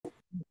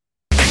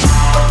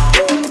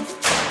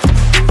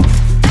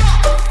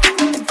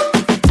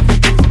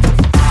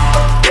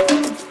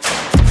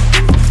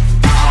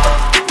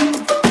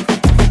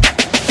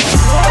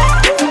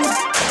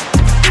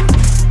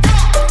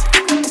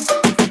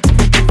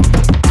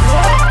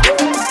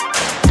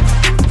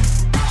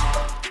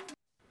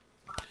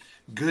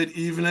good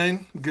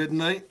evening, good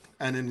night,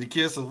 and in the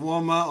case of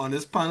Walmart on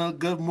this panel,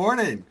 good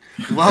morning.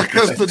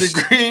 Welcome to the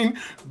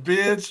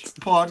GreenBaje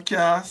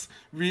podcast.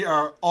 We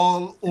are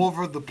all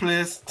over the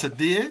place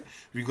today.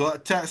 We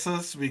got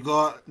Texas, we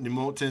got the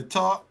mountain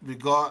top, we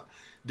got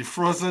the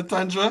frozen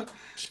tundra,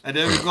 and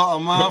then we got a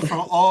man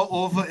from all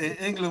over in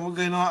England. What's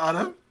going on,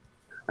 Adam?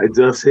 I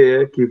just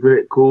here, keeping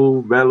it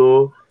cool,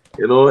 mellow.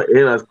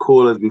 Ain't as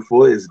cold as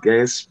before. It's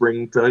getting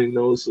springtime,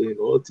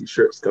 so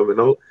t-shirts coming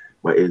out.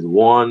 But it's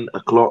 1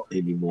 o'clock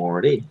in the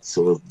morning.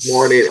 So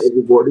morning,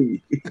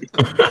 everybody.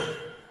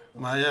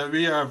 Maya,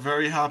 we are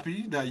very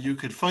happy that you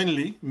could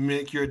finally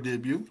make your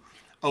debut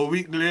a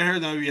week later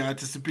than we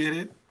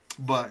anticipated.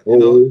 But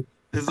Oh,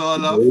 it's all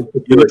love. no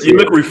You look here.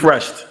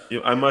 refreshed.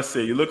 I must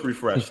say, you look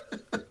refreshed.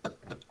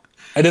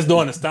 I just don't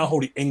understand how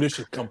the English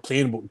should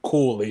complain about the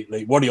cold.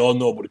 Like what do y'all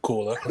know about the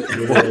cold? Huh?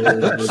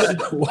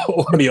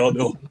 What do y'all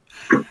know?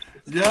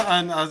 Yeah,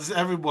 and as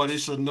everybody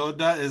should know,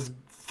 that is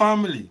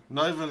family,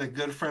 not even a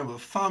good friend, but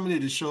family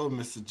to show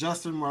Mr.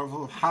 Justin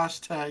Marvel.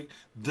 Hashtag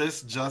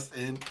this just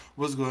in.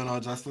 What's going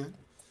on, Justin?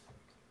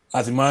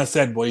 As the man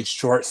said, boy,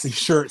 shirts.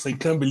 I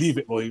couldn't believe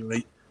it, boy.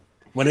 Like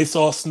when they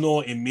saw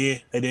snow in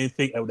May, I didn't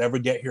think I would ever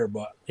get here,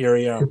 but here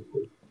I am.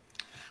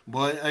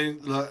 Boy,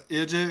 look,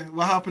 AJ,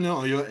 what happening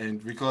on your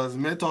end? Because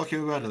men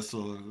talking about it, so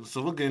what's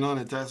going on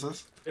in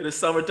Texas? It is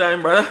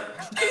summertime, brother.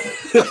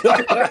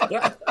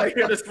 I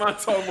hear this man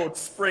talking about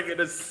spring. It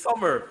is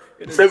summer.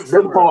 It is Them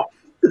summer. hot.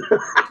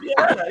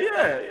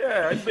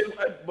 Yeah.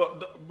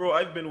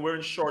 I've been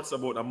wearing shorts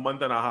about a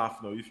month and a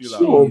half now. You feel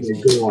that? Oh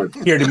my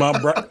God. Here the man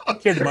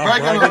bragging.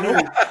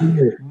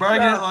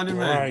 Bragging on the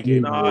man.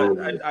 Bragging.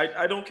 No,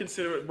 I don't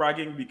consider it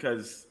bragging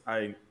because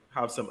I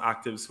have some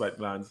active sweat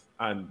glands,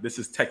 and this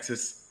is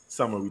Texas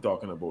summer we're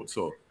talking about.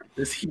 So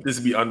this heat is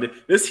be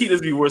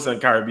worse than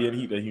Caribbean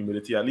heat and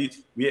humidity. At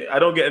least I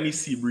don't get any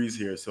sea breeze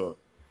here, so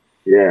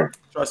Yeah.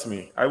 trust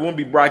me, I won't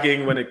be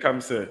bragging when it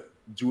comes to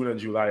June and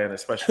July, and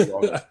especially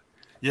August.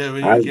 Yeah,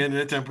 when you get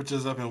the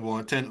temperatures up in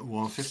 110,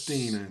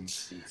 115, and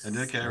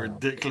they kind of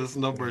ridiculous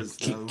numbers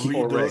that we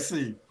don't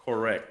see.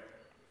 Correct.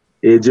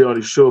 AJ on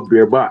the show,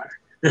 beer bar.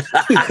 He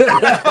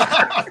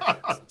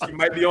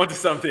might be onto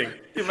something.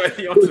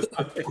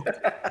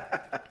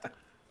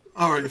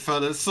 All right,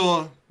 fellas.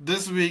 So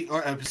this week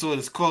our episode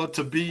is called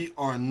 "To Be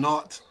or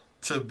Not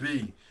to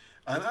Be,"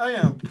 and I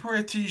am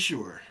pretty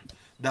sure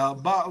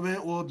that back when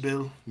old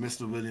Bill,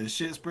 Mr. William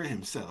Shakespeare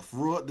himself,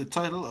 wrote the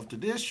title of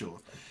today's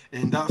show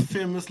in that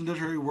famous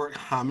literary work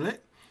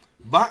Hamlet,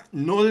 back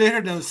no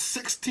later than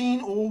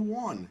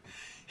 1601,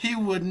 he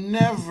would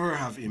never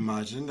have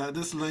imagined that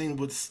this line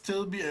would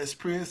still be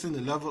experiencing the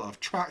level of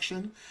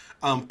traction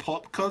and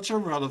pop culture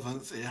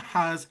relevance it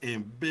has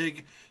in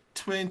big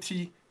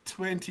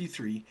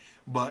 2023.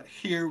 But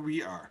here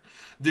we are.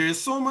 There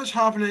is so much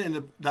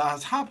happening that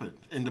has happened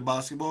in the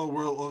basketball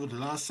world over the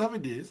last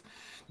 7 days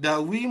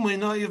that we might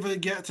not even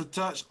get to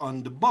touch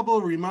on the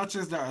bubble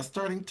rematches that are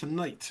starting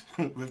tonight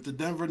with the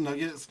Denver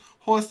Nuggets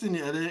hosting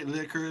the LA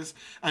Lakers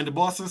and the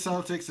Boston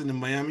Celtics and the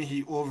Miami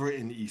Heat over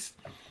in the East.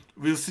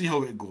 We'll see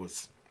how it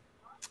goes.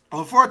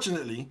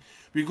 Unfortunately,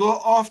 we go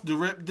off the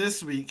rip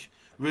this week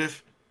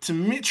with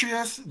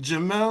Demetrius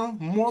Jamel,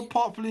 more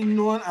popularly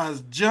known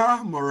as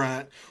Ja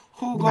Morant,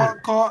 who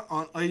got caught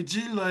on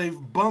IG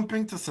Live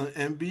bumping to some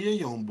NBA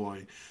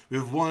YoungBoy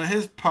with one of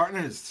his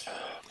partners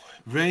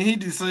when he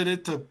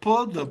decided to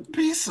pull the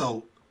piece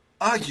out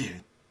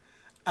again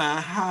and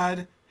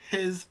had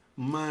his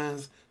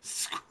mans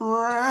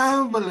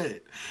scramble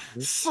it.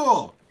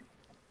 So,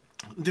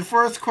 the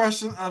first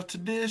question of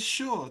today's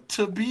show,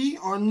 to be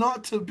or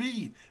not to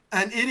be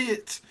an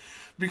idiot?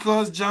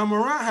 Because Ja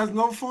Morant has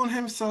now found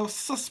himself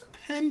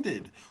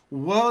suspended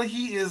while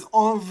he is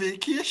on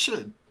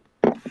vacation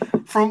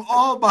from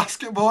all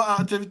basketball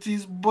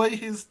activities by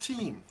his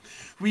team.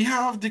 We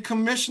have the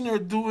commissioner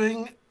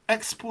doing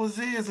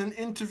exposés and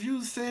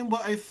interviews saying,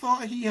 but I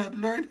thought he had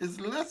learned his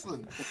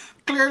lesson.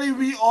 Clearly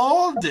we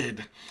all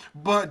did.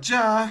 But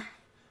Ja,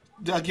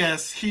 I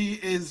guess he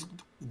is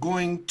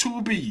going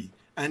to be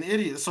an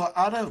idiot. So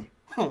Adam,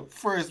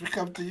 first we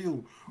come to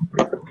you.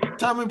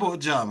 Tell me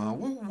about Ja, man.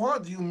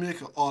 What do you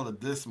make of all of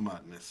this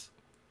madness?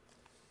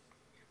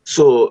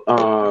 So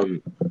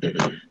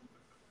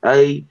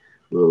I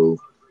will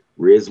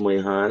raise my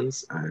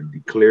hands and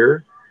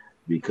declare,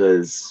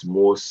 because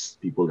most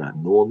people that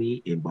know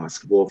me in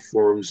basketball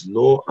forums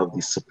know of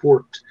the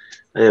support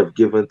I have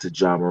given to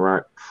Ja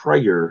Morant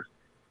prior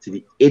to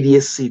the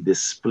idiocy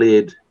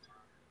displayed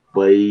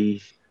by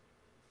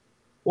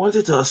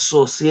wanting to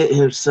associate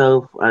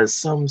himself as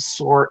some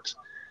sort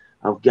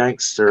of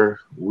gangster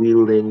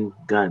wielding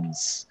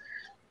guns.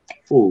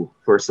 Fool,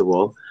 first of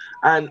all.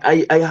 And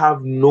I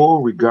have no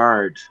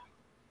regard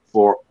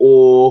for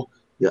all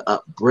your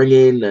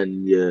upbringing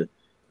and your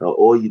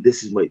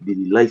this is might be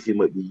the life you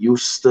might be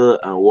used to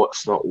and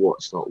what's not.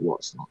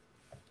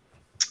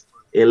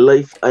 In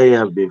life, I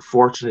have been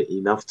fortunate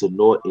enough to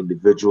know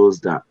individuals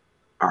that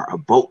are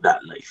about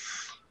that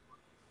life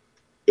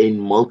in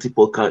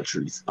multiple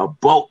countries,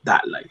 about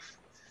that life.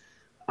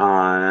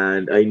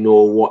 And I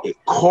know what it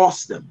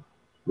costs them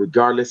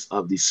regardless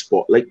of the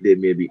spotlight they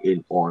may be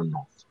in or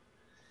not.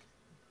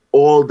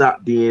 All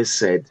that being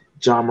said,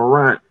 John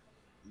Morant,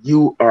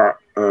 you are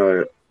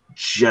a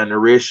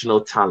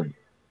generational talent.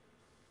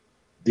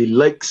 The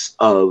likes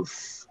of,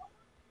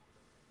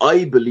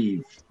 I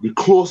believe, the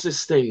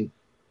closest thing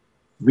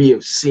we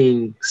have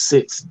seen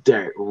since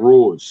Derrick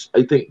Rose.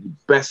 I think the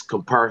best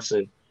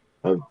comparison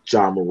of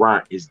John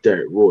Morant is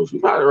Derrick Rose.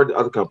 We've had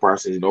other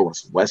comparisons,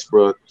 Russell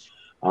Westbrook,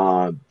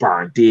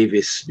 Baron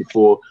Davis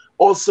before,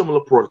 all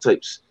similar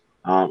prototypes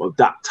of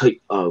that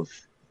type of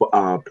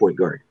point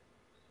guard.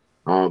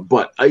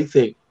 But I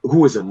think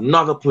who is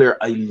another player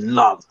I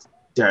loved,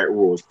 Derrick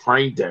Rose,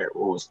 prime Derrick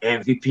Rose,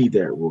 MVP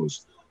Derrick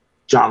Rose.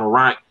 John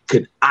Morant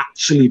could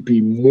actually be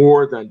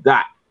more than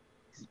that.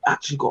 He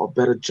actually got a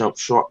better jump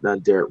shot than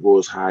Derrick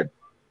Rose had,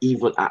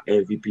 even at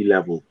MVP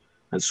level,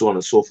 and so on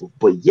and so forth.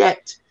 But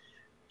yet,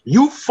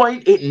 you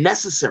find it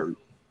necessary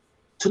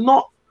to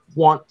not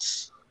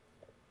once,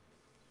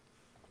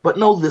 but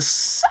no, the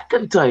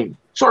second time.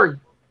 Sorry,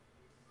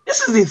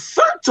 this is the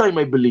third time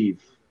I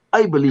believe.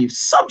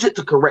 Subject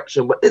to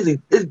correction, but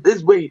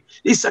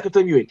this second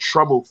time you're in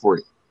trouble for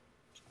it.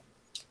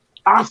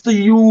 After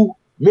you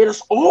made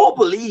us all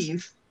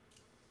believe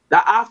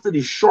that after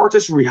the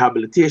shortest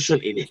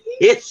rehabilitation in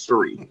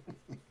history,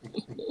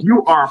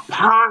 you are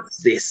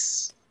past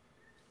this,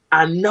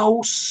 and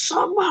now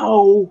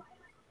somehow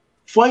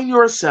find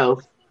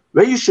yourself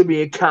where you should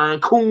be in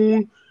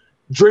Cancun,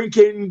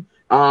 drinking,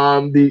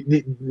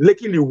 the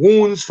licking the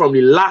wounds from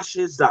the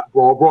lashes that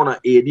Braun and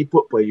AD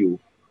put by you,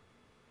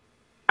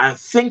 and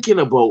thinking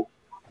about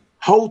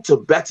how to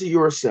better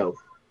yourself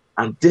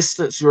and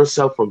distance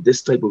yourself from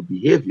this type of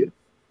behavior.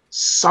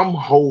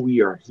 Somehow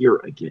we are here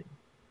again.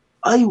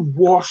 I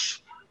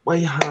wash my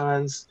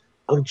hands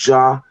of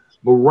Ja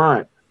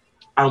Morant,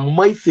 and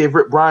my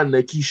favorite brand,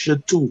 Nike,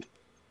 should too.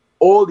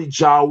 All the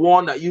Ja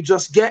one that you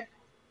just get,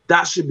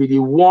 that should be the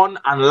one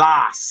and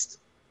last.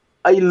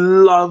 I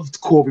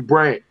loved Kobe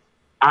Bryant.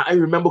 I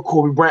remember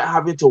Kobe Bryant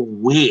having to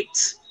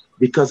wait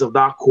because of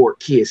that court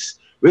case,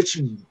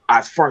 which,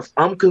 as far as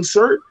I'm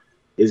concerned,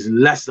 is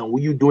less than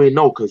what you're doing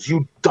now because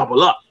you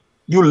double up.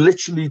 You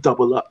literally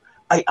double up.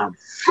 I am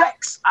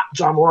vexed at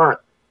Ja Morant,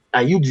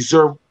 and you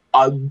deserve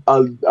a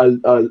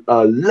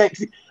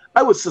lengthy.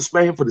 I would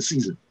suspend him for the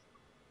season.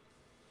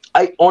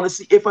 I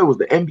honestly, if I was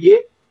the NBA,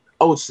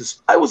 I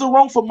was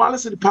around for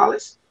Malice in the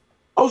Palace.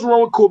 I was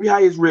around when Kobe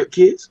had his rape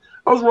kids.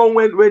 I was around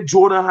when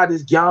Jordan had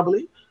his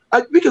gambling.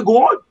 We could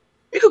go on.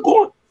 We could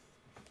go on.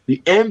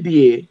 The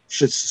NBA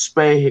should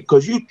suspend him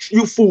because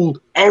you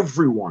fooled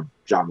everyone,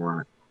 Ja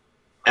Morant.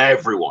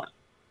 Everyone.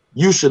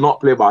 You should not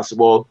play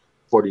basketball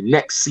for the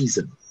next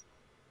season.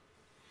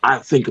 I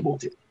think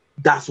about it.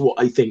 That's what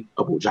I think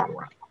about Ja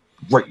Morant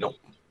right now.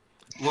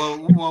 Well,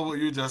 what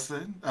you just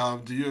said,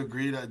 do you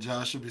agree that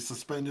Josh should be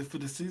suspended for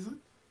the season?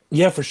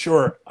 Yeah, for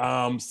sure.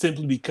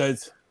 Simply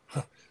because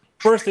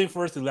first thing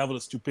first, the level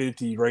of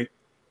stupidity, right?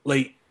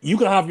 Like, you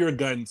can have your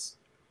guns.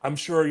 I'm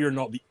sure you're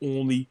not the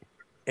only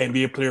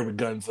NBA player with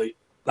guns. Like,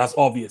 that's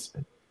obvious.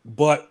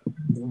 But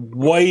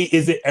why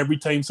is it every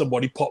time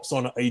somebody pops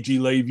on an IG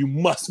live, you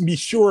must be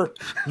sure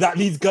that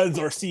these guns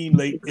are seen?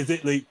 Like, is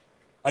it like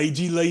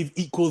IG live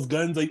equals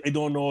guns? I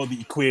don't know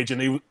the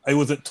equation. I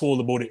wasn't told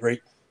about it, right?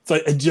 So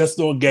I just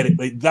don't get it.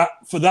 Like, that,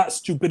 for that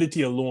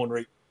stupidity alone,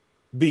 right?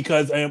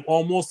 Because I am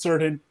almost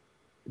certain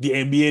the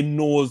NBA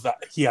knows that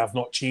he has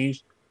not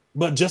changed,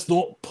 but just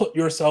don't put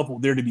yourself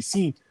out there to be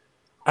seen.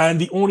 And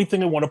the only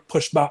thing I want to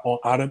push back on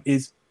Adam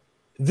is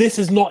this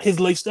is not his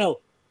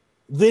lifestyle.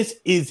 This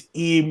is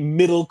a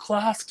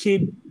middle-class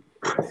kid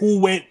who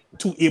went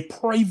to a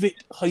private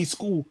high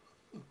school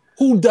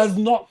who does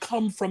not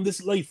come from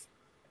this life.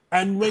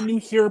 And when you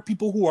hear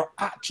people who are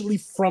actually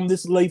from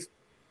this life,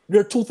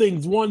 there are two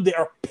things. One, they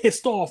are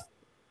pissed off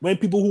when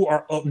people who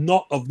are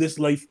not of this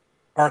life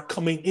are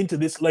coming into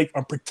this life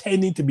and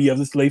pretending to be of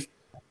this life,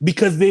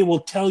 because they will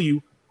tell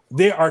you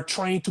they are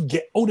trying to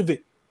get out of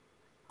it.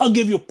 I'll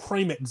give you a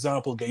prime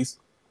example, guys.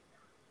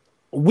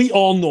 We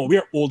all know, we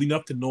are old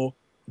enough to know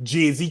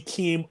Jay-Z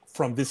came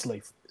from this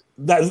life.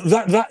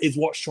 That is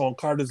what Sean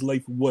Carter's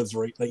life was,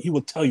 right? Like, he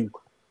will tell you,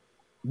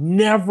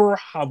 never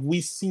have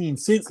we seen,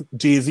 since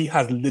Jay-Z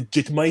has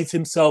legitimized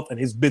himself and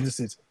his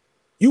businesses,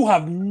 you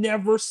have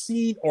never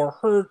seen or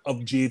heard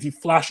of Jay-Z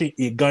flashing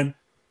a gun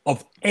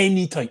of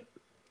any type.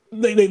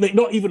 Like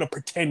not even a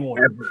pretend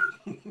one.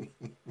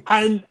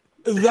 And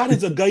that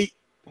is a guy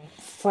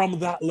from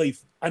that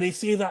life. And I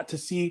say that to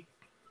say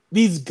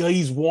these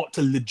guys want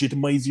to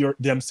legitimize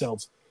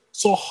themselves.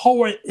 So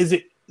how is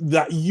it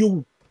that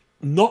you,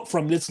 not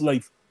from this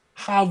life,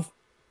 have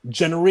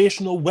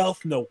generational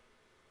wealth now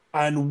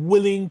and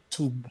willing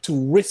to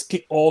risk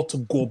it all to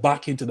go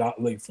back into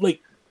that life? Like,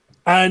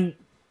 and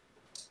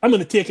I'm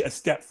going to take it a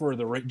step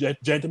further, right,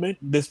 gentlemen?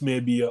 This may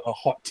be a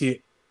hot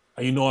take,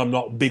 and you know I'm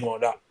not big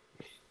on that.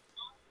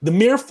 The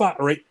mere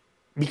fact, right,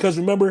 because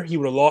remember, he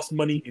would have lost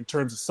money in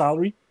terms of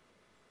salary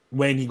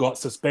when he got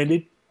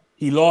suspended.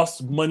 He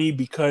lost money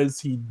because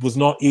he was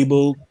not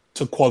able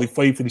to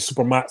qualify for the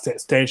Supermax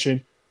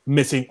extension,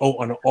 missing out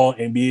on an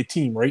All-NBA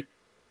team, right?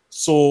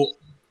 So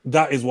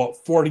that is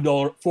what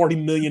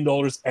 $40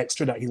 million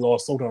extra that he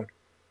lost out on.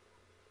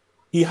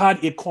 He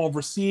had a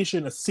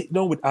conversation, a sit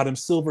down with Adam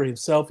Silver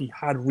himself. He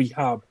had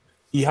rehab.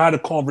 He had a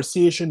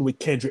conversation with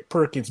Kendrick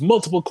Perkins,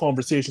 multiple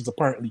conversations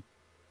apparently.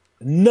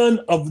 None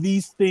of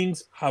these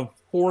things have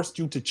forced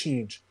you to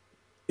change.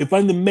 If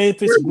I'm the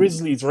Memphis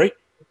Grizzlies, right,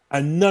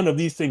 and none of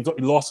these things, not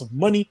the loss of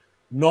money,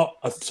 not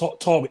a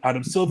talk with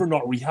Adam Silver,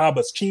 not rehab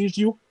has changed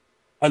you,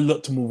 I'd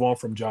look to move on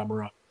from Ja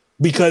Morant.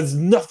 Because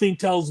nothing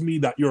tells me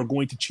that you're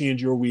going to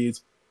change your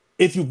ways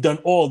if you've done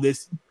all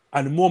this,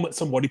 and the moment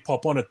somebody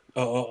pop on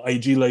a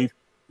IG live,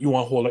 you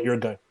want to hold out your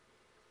gun.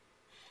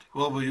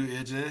 What about you,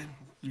 AJ?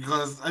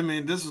 Because I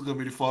mean, this is gonna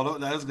be the follow-up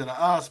that I was gonna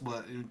ask,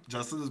 but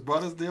Justin has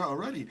brought us there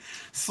already.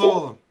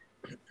 So,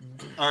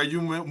 are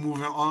you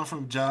moving on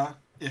from Ja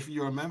if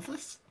you're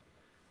Memphis?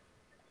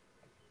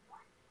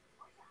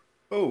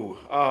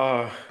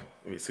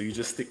 Wait, so you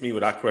just stick me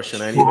with that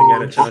question? I didn't even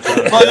get a chance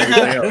to But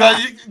answer everything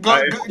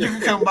else. you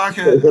can come back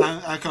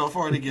and come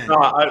forward again.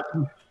 No,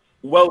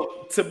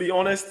 well, to be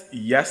honest,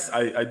 yes,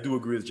 I do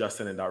agree with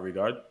Justin in that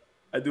regard.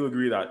 I do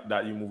agree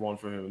that you move on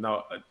from him.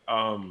 Now,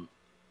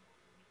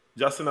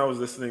 Justin, I was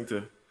listening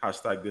to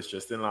hashtag this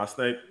just in last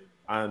night,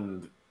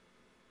 and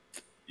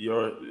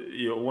you're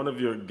one of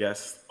your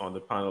guests on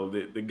the panel.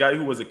 The guy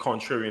who was a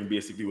contrarian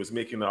basically was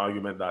making the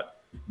argument that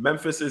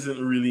Memphis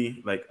isn't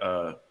really like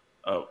a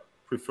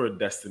preferred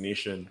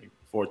destination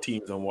for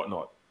teams and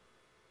whatnot.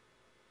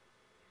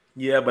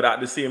 Yeah, but at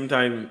the same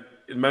time,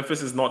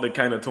 Memphis is not the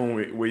kind of town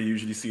where you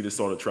usually see this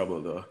sort of trouble,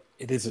 though.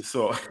 It isn't.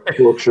 So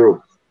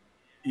true.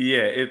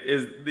 yeah, it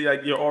is.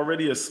 Like, you're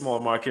already a small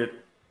market.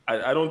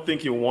 I don't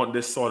think you want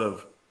this sort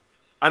of.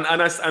 And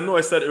I know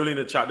I said earlier in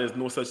the chat there's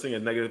no such thing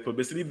as negative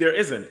publicity. There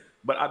isn't.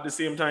 But at the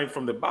same time,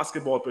 from the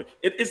basketball,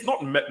 it's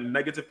not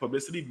negative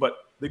publicity, but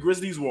the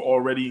Grizzlies were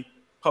already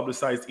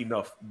publicized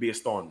enough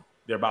based on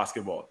their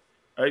basketball.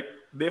 Right?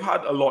 They've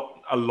had a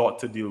lot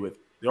to deal with.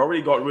 They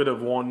already got rid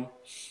of one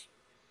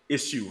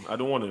issue. I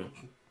don't want to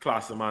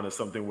class them on as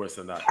something worse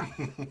than that.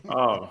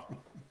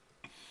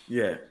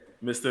 Yeah,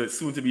 Mr.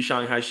 Soon-to-be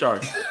Shanghai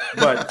Shark.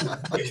 But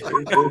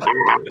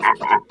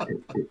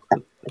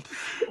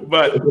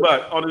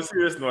but on a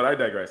serious note, I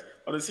digress.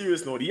 On a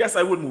serious note, yes,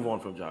 I would move on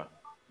from Ja,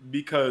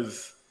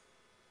 because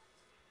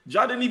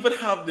Ja didn't even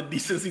have the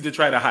decency to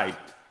try to hide.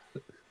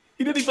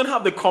 He didn't even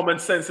have the common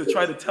sense to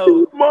try to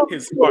tell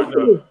his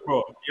partner,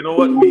 bro, you know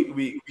what?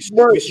 We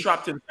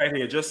strapped inside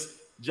here. Just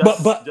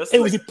But just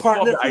it like was a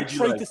partner the who IG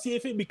tried live. to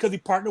save it because the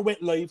partner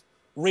went live,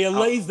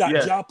 realized that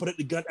Yeah. Ja put out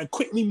the gun and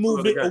quickly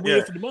moved the it gun, away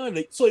yeah. from the man.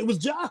 Like, so it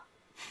was Ja.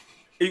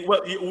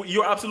 Well,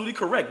 you're absolutely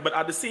correct, but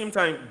at the same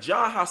time,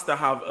 Ja has to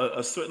have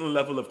a certain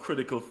level of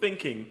critical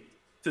thinking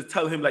to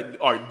tell him, like,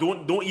 all right,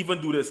 don't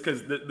even do this,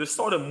 because the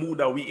sort of mood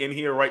that we in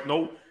here right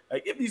now,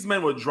 like, if these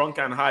men were drunk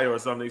and high or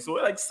something, so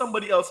like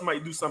somebody else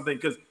might do something,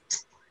 because,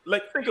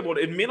 like, think about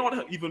it, it may not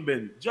have even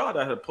been Ja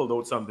that had pulled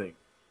out something,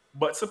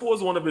 but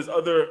suppose one of his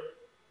other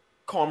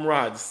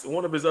comrades,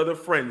 one of his other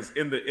friends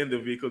in the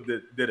vehicle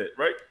did it,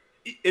 right?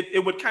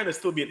 It would kind of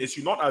still be an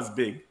issue, not as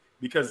big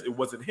because it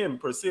wasn't him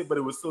per se, but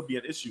it would still be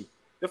an issue.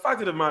 The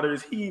fact of the matter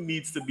is, he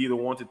needs to be the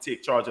one to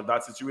take charge of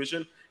that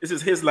situation. This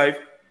is his life.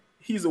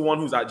 He's the one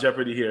who's at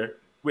jeopardy here.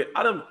 Wait,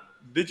 Adam,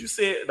 did you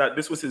say that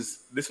this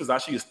was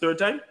actually his third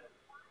time?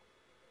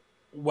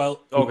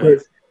 Well, Okay.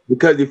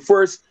 Because the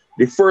first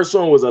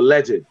one was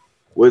alleged.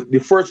 The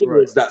first one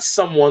Right. was that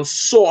someone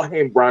saw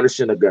him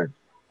brandishing a gun.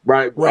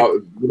 Right. Right.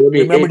 You know what I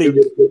mean? Remember In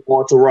the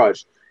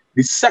entourage.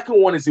 The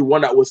second one is the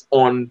one that was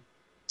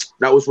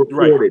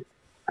recorded. Right.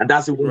 And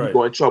that's the one Right. you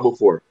got in trouble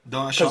for.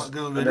 Don't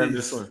shotgun And then release.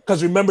 this one.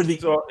 because remember the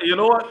So you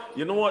know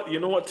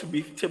what? To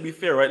be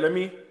fair, right? Let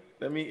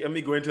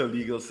me go into a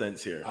legal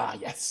sense here.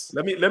 yes.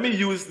 Let me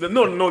use the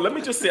no. Let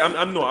me just say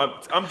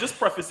I'm just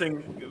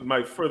prefacing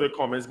my further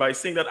comments by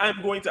saying that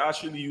I'm going to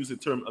actually use the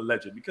term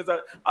alleged, because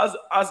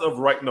as of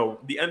right now,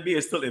 the NBA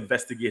is still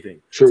investigating.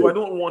 True. So I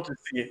don't want to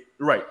say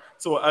right.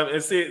 So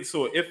and say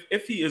so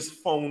if he is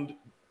found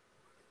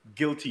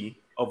guilty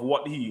of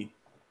what he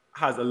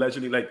has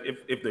allegedly, like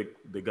if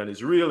the gun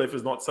is real, if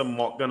it's not some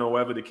mock gun or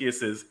whatever the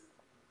case is.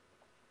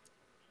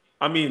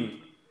 I mean,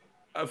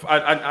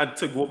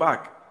 to go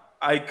back,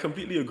 I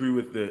completely agree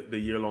with the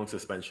year-long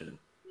suspension,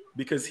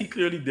 because he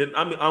clearly didn't.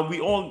 I mean, and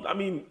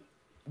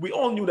we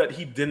all knew that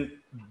he didn't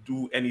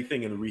do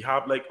anything in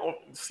rehab. Like, oh,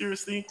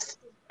 seriously,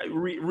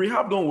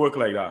 rehab don't work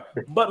like that.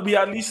 But we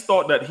at least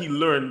thought that he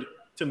learned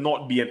to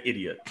not be an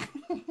idiot.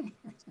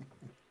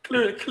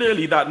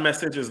 Clearly, that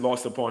message is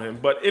lost upon him.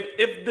 But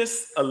if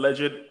this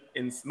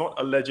not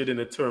alleged in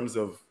the terms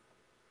of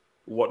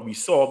what we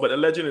saw, but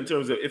alleged in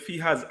terms of if he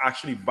has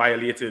actually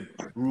violated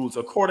rules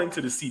according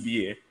to the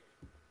CBA,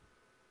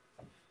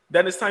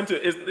 then it's time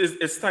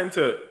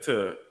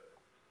to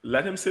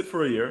let him sit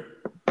for a year,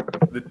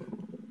 the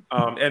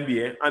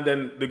NBA, and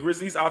then the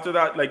Grizzlies after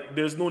that. Like,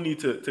 there's no need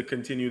to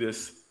continue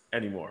this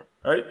anymore,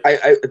 right?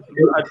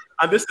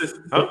 And this is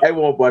I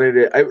won't butt in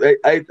it.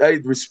 I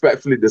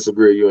respectfully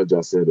disagree with you and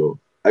Justin though.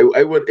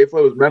 I would, if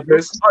I was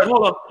Memphis. All right,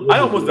 hold on. I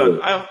almost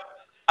done.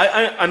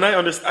 I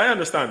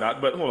understand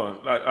that, but hold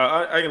on.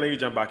 I can let you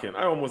jump back in.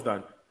 I almost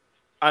done.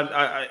 And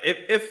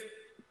if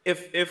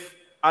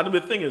and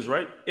the thing is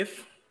right,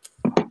 if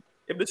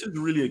this is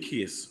really a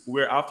case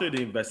where after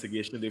the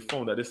investigation they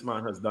found that this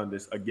man has done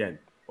this again,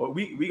 or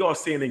we got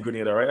saying in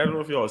Grenada, right? I don't know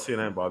if you all saying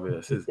that in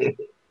Barbados.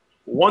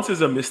 Once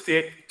is a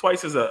mistake,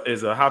 twice is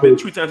a habit,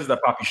 three times is a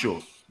papi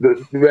show.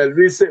 Well,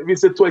 we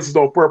said twice is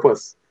on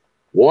purpose.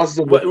 Once is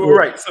on But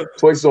right, so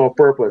twice is on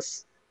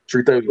purpose.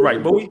 Three times.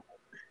 right, but we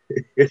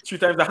three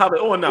times a habit.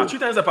 Oh, no, three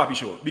times a papi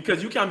show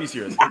because you can't be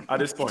serious at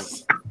this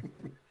point.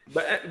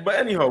 But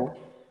anyhow,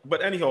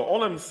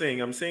 all I'm saying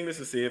this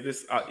to say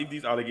if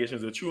these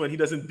allegations are true and he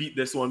doesn't beat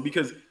this one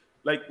because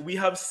like we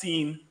have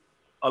seen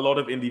a lot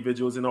of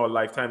individuals in our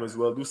lifetime as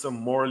well do some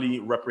morally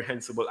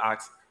reprehensible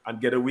acts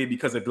and get away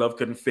because a glove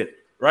couldn't fit,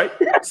 right?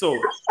 So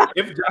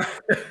if Ja,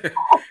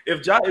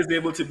 if Ja is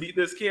able to beat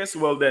this case,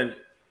 well then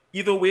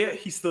either way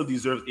he still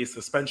deserves a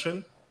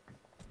suspension,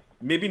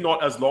 maybe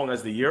not as long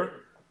as the year.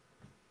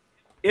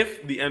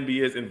 If the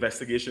NBA's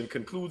investigation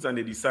concludes and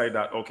they decide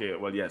that, okay,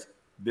 well, yes,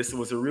 this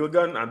was a real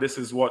gun and this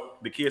is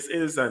what the case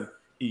is, and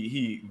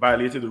he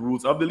violated the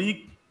rules of the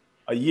league,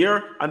 a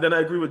year, and then I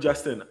agree with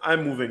Justin.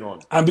 I'm moving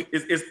on. It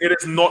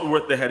is not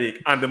worth the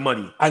headache and the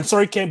money. I'm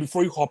sorry, Ken,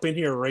 before you hop in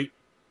here, right?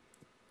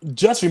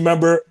 Just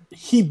remember,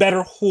 he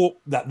better hope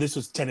that this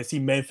was Tennessee,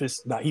 Memphis,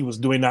 that he was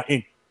doing that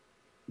in.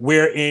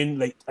 Wherein,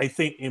 like, I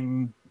think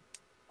in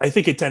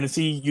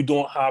Tennessee, you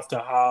don't have to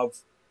have,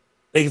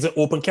 like, it's an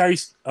open carry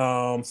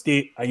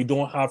state, and you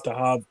don't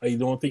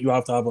think you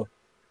have to have a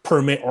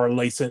permit or a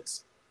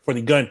license for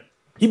the gun.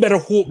 He better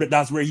hope that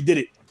that's where he did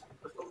it.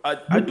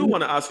 I do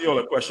want to ask you all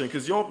a question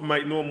because y'all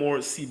might know more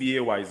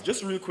CBA wise.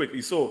 Just real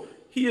quickly, so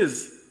he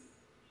is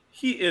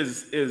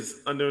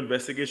under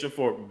investigation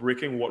for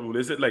breaking what rule?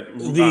 Is it like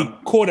the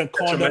code and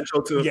conduct?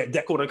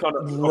 Code and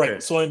conduct. Right. Okay.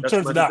 So in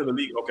terms of that,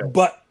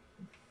 but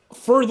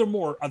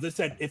furthermore, as I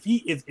said, if he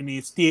is in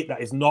a state that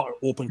is not an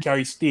open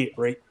carry state,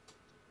 right,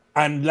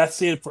 and let's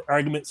say for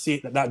argument's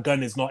sake that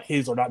gun is not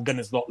his or that gun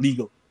is not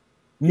legal,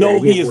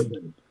 he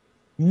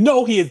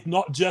is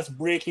not just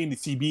breaking the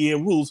CBA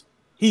rules;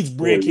 he's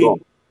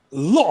breaking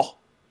law.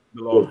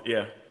 The law,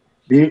 yeah.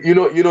 You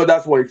know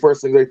that's one of the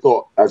first things I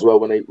thought as well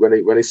when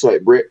they saw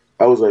it break.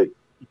 I was like,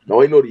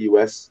 no, I know the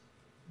U.S.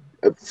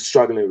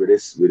 Struggling with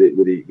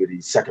the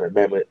Second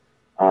Amendment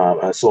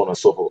and so on and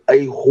so forth.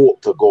 I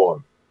hope to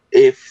God,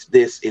 if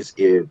this is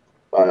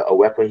a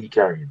weapon he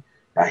carrying,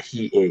 that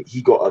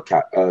he got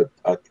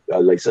a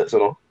license, you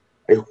know.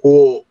 I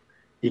hope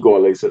he got a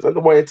license. And the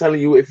way I'm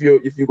telling you, if you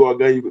got a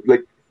gun, you,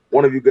 like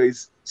one of you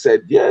guys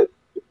said, yeah,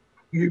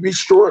 you be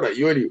sure that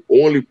you're the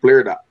only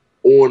player that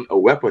own a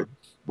weapon,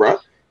 bruh.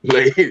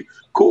 Like,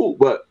 cool,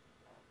 but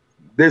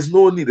there's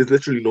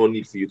literally no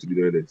need for you to be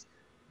doing this.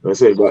 You know what I'm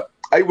saying? But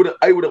I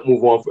wouldn't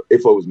move on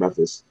if I was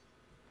Memphis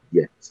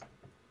yet.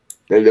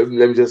 Let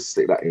me just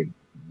stick that in.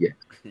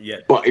 Yeah.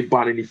 But it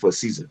banning you for a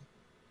season.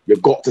 You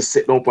got to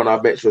sit down on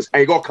our bench first. And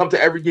you got to come to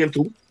every game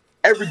too.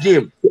 Every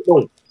game. Sit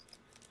down.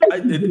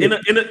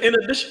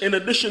 In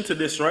addition to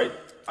this, right?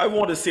 I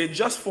want to say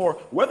just for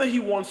whether he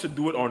wants to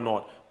do it or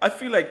not, I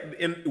feel like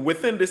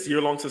within this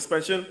year-long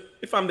suspension,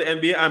 if I'm the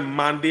NBA, I'm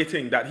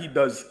mandating that he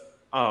does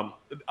a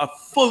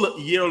full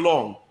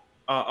year-long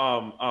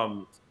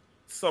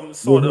some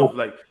sort of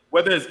like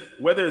whether it's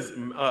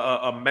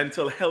a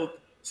mental health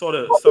sort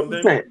of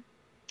something.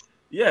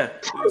 Yeah,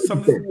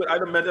 something to do with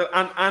either mental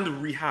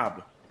and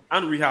rehab. I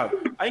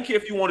don't care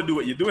if you want to do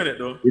it, you're doing it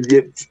though.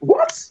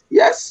 What?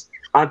 Yes.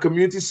 And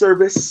community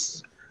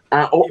service.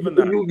 And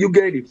you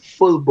get the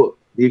full book.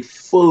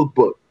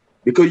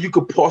 Because you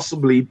could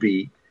possibly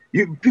be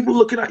people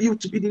looking at you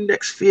to be the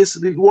next face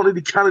of one of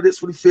the candidates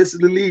for the face of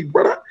the league,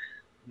 brother.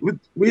 What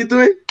are you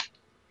doing?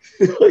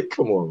 Like,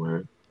 come on,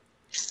 man.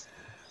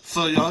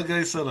 So y'all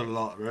guys said a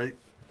lot, right?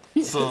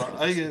 So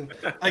I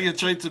can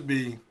try to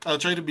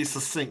be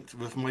succinct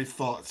with my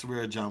thoughts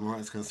where Ja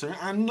Morant is concerned,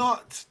 and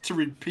not to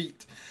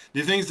repeat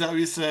the things that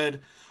we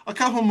said a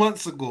couple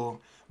months ago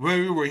when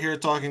we were here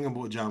talking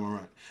about Ja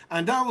Morant.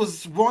 And that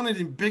was one of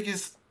the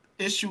biggest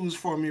issues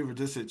for me with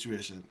this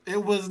situation.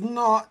 It was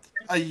not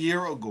a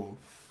year ago.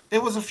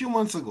 It was a few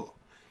months ago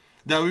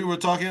that we were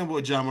talking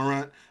about Ja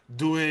Morant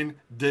doing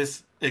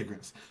this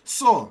ignorance.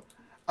 So,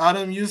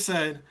 Adam, you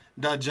said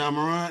that Ja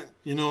Morant,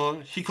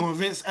 he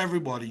convinced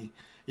everybody,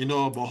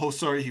 about how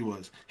sorry he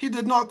was. He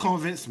did not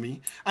convince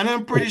me, and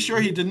I'm pretty sure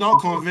he did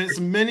not convince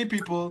many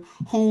people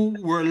who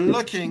were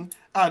looking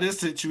at this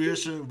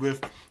situation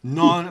with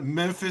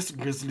non-Memphis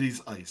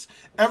Grizzlies eyes.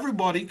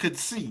 Everybody could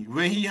see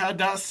when he had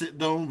that sit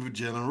down with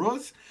Jalen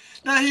Rose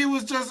that he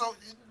was just,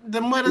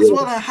 they might as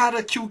well have had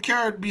a cue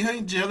card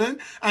behind Jalen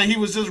and he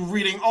was just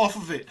reading off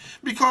of it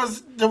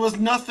because there was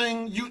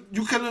nothing,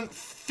 you couldn't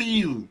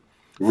feel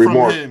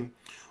from him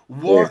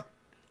what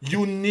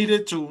you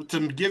needed to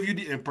give you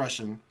the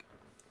impression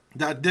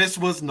that this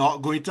was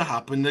not going to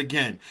happen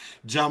again.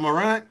 Ja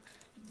Morant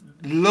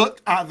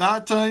looked at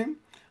that time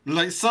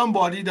like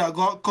somebody that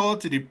got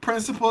called to the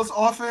principal's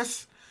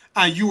office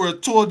and you were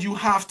told you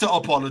have to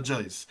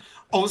apologize.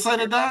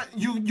 Outside of that,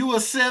 you will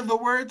say the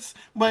words,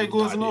 but it We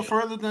goes not no there.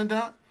 further than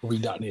that. We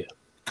not there.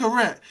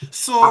 Correct.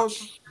 So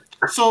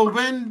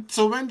when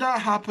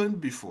that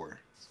happened before,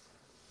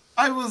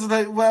 I was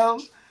like,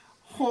 well,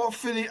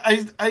 hopefully,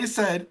 I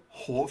said,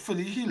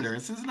 hopefully he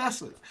learns his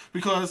lesson.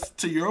 Because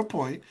to your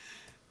point,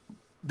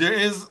 there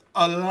is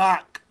a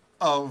lack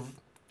of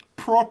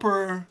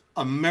proper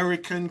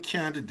American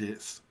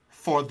candidates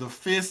for the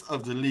face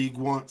of the league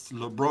once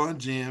LeBron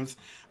James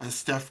and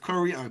Steph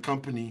Curry and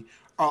company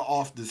are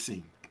off the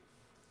scene.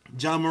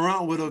 John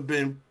Morant would have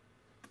been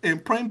in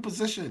prime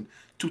position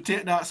to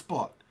take that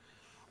spot.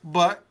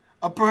 But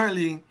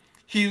apparently,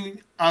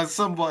 he, as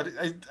somebody,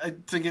 I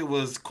think it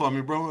was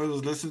Kwame Brown, I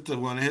was listening to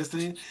one of his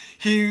things.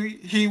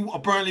 He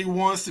apparently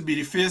wants to be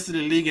the face of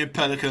the league in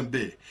Pelican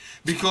Bay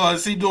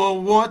because he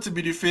don't want to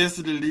be the face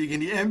of the league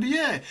in the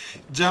NBA.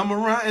 John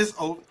Morant is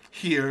out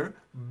here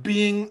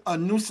being a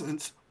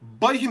nuisance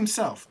by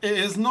himself. It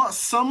is not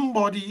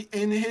somebody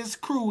in his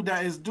crew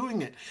that is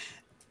doing it.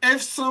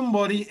 If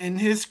somebody in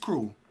his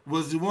crew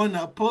was the one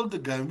that pulled the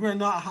gun, we're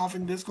not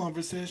having this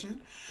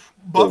conversation.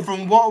 But So,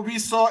 from what we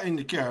saw in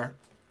the car,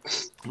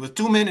 with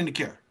two men in the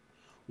car.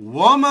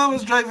 One man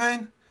was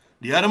driving,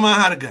 the other man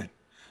had a gun.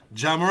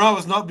 Jamara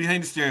was not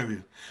behind the steering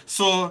wheel.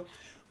 So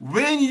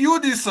when you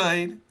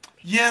decide,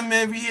 yeah,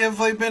 maybe here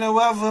vibing or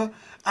whatever,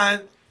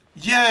 and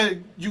yeah,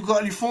 you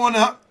got the phone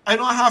up, I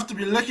don't have to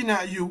be looking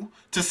at you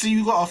to see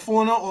you got a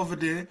phone up over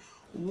there.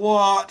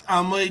 What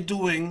am I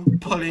doing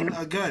pulling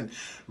a gun?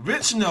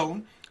 Which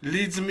now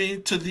leads me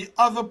to the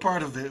other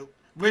part of it,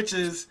 which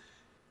is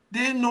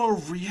there ain't no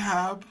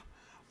rehab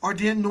or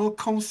there ain't no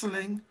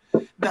counseling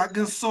that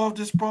can solve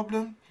this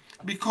problem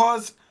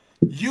because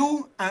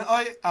you and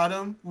I,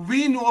 Adam,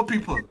 we know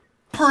people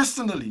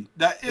personally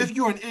that if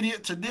you're an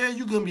idiot today,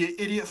 you're gonna be an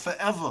idiot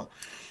forever.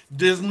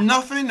 There's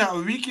nothing that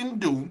we can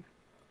do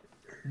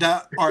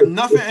that or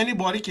nothing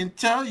anybody can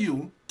tell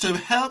you to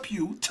help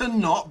you to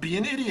not be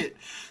an idiot.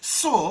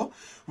 So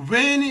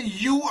when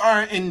you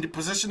are in the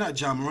position that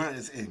John Morant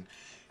is in,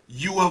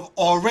 you have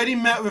already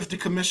met with the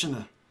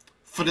commissioner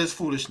for this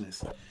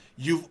foolishness.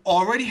 You've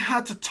already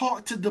had to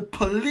talk to the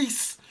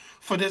police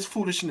for this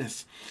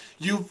foolishness.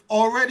 You've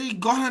already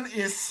gotten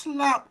a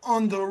slap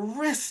on the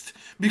wrist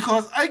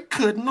because I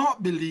could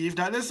not believe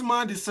that this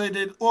man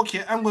decided,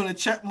 okay, I'm going to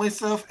check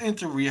myself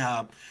into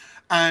rehab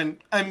and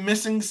I'm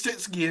missing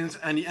 6 games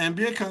and the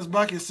NBA comes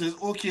back and says,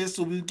 okay,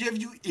 so we'll give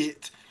you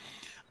 8,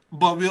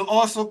 but we'll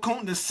also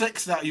count the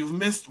 6 that you've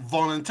missed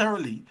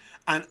voluntarily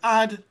and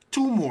add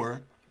 2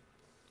 more.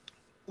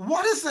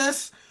 What is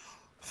this?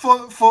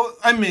 For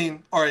I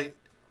mean, all right,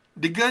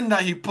 the gun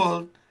that he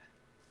pulled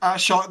at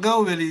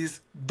Shotgun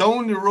Willie's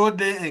down the road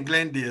there in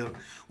Glendale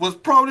was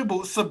probably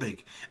about so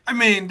big. I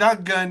mean,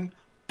 that gun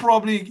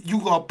probably you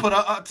gotta put it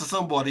up to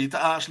somebody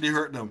to actually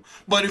hurt them.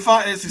 But the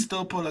fact is, he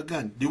still pulled a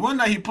gun. The one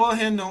that he pulled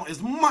here now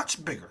is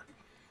much bigger.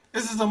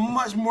 This is a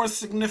much more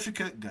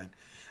significant gun,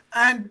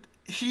 and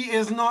he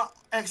is not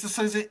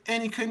exercising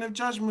any kind of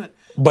judgment.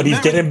 But he's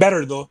Remember, getting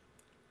better though.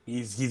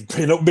 He's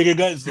putting up bigger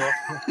guns though.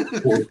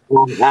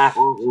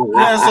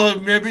 yeah, so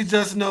maybe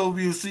just know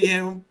we'll see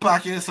him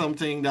packing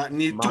something that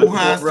need two Man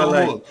hands don't to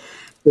relate. hold.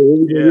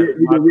 Yeah,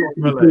 man don't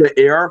relate.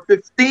 the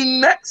AR-15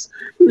 next.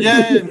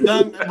 Yeah,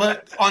 done,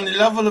 but on the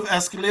level of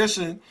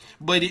escalation,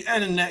 by the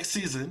end of next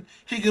season,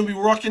 he can be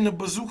rocking the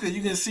bazooka.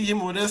 You can see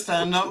him with this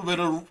standing up with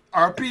a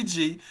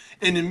RPG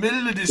in the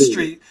middle of the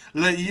street,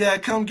 like, yeah,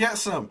 come get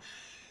some.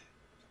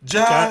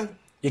 You can't John,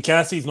 you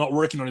can't see he's not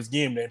working on his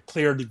game, man.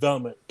 Player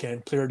development,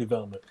 player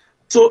development.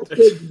 So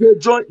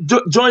join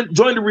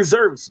the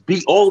reserves.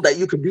 Be all that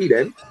you can be.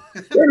 Then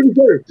join the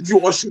reserves if you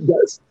want to shoot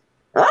guys.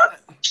 Huh?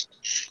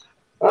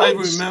 I Huh?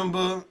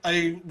 remember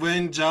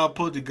when Ja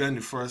pulled the gun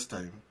the first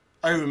time.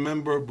 I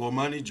remember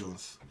Bomani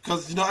Jones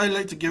because I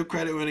like to give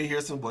credit when I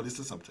hear somebody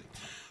say something.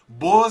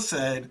 Bo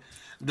said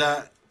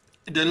that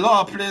there are a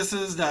lot of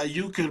places that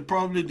you could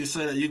probably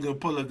decide that you can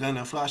pull a gun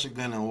and flash a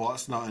gun and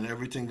what's not and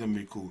everything can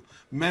be cool.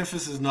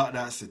 Memphis is not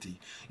that city.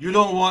 You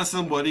don't want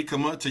somebody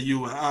come up to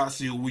you and ask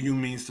you what you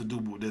means to do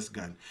with this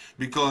gun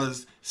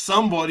because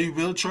somebody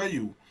will try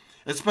you.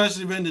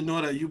 Especially when they know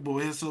that you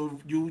boy so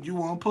you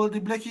want to pull the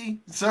blicky.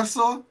 Just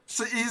so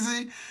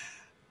easy.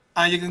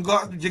 And you can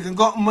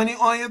got money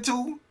on you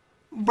too,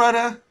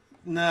 brother.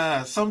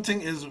 Nah, something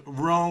is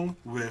wrong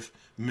with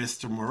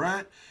Mr.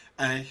 Morant,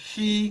 and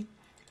he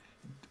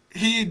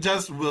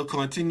just will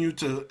continue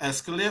to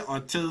escalate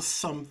until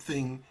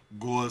something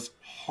goes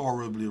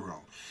horribly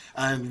wrong.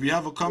 And we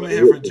have a comment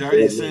here from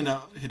Jerry saying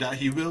that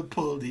he will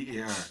pull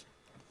the AR.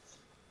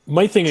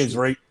 My thing is,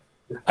 right,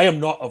 I am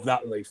not of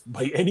that life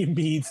by any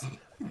means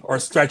or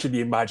stretch of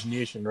the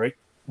imagination, right?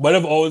 But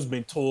I've always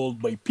been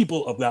told by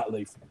people of that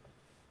life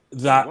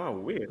that Wow,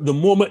 weird. the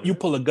moment you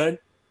pull a gun,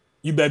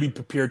 you better be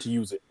prepared to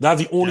use it.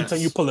 That's the only time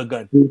you Yes. pull a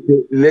gun.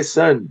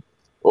 Listen,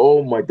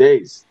 oh my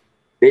days.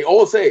 They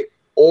all say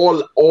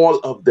all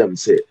of them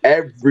say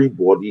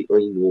everybody I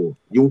know.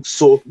 You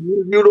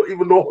don't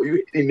even know how you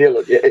hit the nail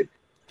on the head.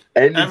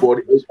 Ev-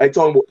 Anybody I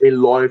talking about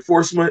in law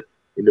enforcement,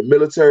 in the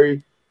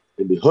military,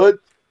 in the hood,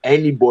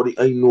 anybody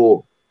I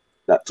know.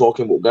 that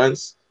talking about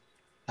guns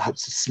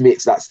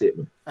makes that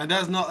statement. And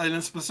that's not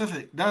island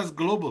specific. That's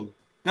global.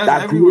 That's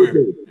That's everywhere.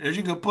 global. If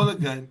you can pull a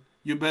gun,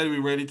 you better be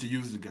ready to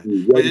use the gun.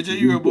 You're But ready to AJ,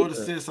 you were use it. about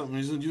to say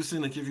something. You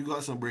seem like if you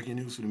got some breaking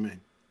news for the man.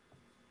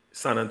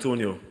 San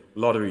Antonio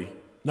lottery.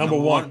 Number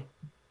one.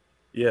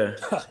 Yeah.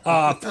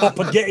 Pop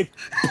again.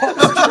 Pop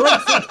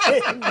strikes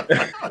again.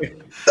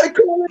 I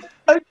call it.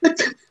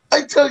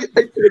 I tell you.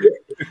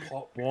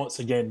 Pop once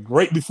again.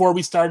 Right before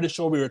we started the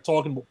show, we were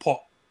talking about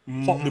Pop.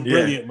 Pop the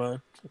brilliant,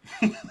 man.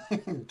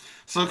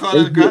 So,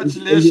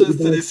 congratulations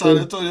to the San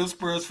Antonio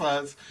Spurs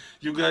fans.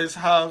 You guys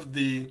have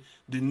the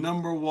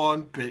number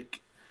one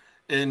pick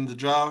in the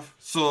draft.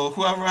 So,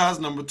 whoever has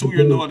number 2,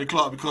 you're on the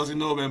clock because you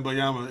know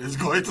Wembanyama is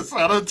going to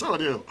San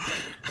Antonio.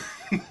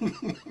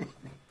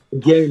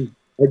 Again.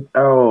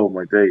 Oh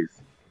my days.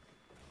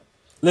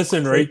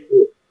 Listen, right?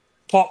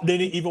 Pop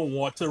didn't even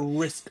want to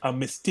risk and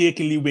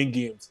mistakenly win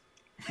games.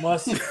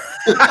 The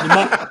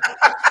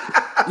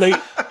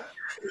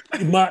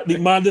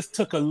man just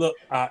took a look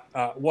at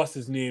what's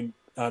his name,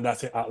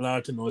 that's in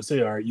Atlanta. No,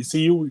 say, all right, you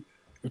see, you're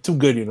too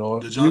good, you know.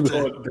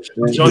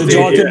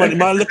 The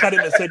man looked at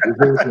him and said,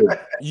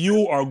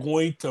 "You are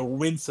going to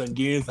win some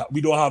games that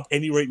we don't have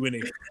any right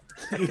winning."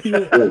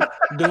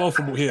 Get on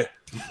from here.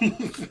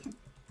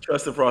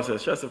 Trust the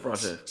process. Trust the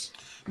process.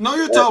 No,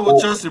 you're talking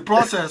about trust the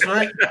process,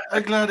 right?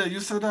 I'm glad that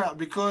you said that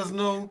because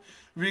no,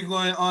 we're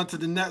going on to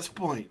the next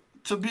point.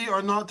 To be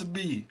or not to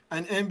be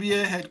an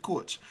NBA head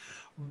coach.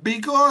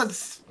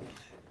 Because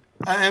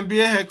an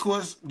NBA head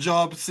coach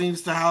job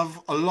seems to have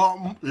a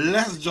lot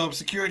less job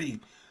security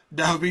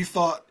than we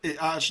thought it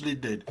actually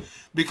did.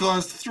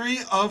 Because 3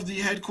 of the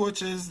head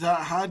coaches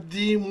that had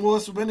the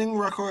most winning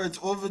records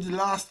over the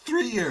last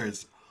 3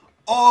 years,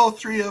 all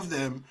 3 of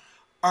them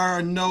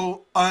are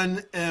now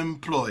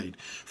unemployed.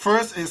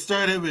 First, it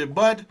started with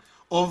Bud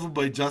over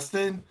by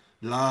Justin.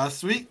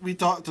 Last week, we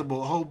talked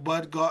about how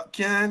Bud got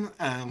canned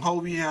and how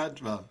we had,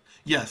 well,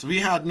 yes, we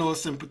had no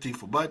sympathy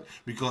for Bud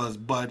because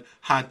Bud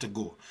had to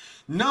go.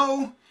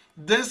 Now,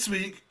 this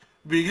week,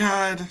 we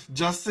had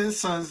Justin's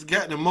Sons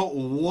get them out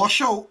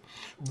washed out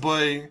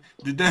by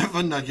the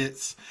Denver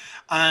Nuggets.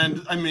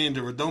 And, I mean, they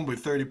were down by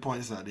 30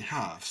 points at the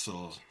half,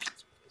 so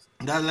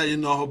that let you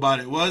know how bad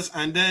it was.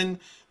 And then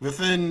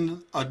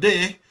within a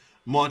day,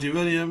 Monty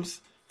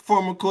Williams,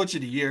 former coach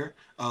of the year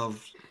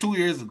of 2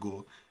 years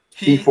ago,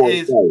 he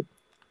is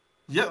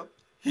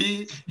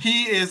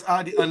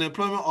at the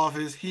unemployment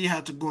office. He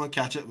had to go and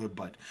catch up with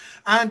Bud.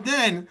 And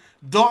then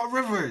Doc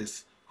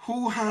Rivers,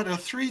 who had a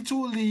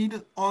 3-2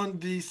 lead on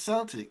the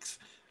Celtics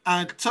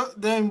and took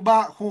them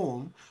back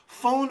home,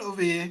 found a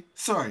way.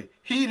 Sorry,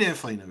 he didn't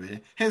find a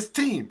way. His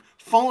team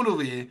found a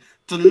way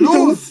to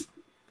lose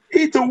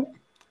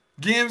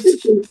games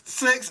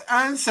 6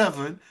 and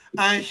 7,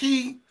 and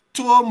he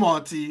told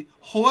Monty,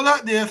 "Hold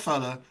up there,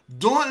 fella.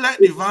 Don't let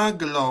the van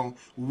go long.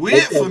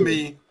 Wait for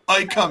me.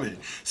 I coming."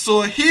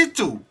 So he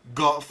too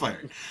got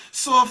fired.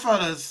 So,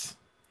 fellas,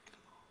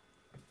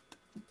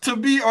 to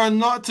be or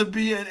not to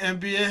be an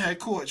NBA head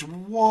coach,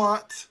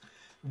 what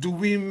do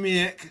we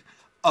make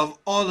of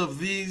all of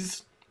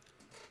these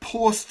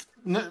because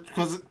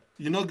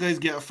guys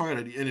get fired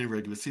at the end of the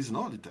regular season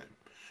all the time.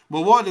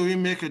 But what do we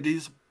make of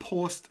these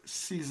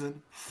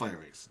post-season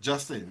firings?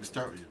 Justin, we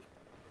start with you.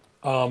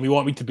 You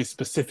want me to be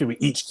specific with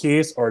each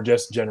case or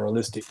just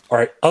generalistic? All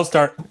right, I'll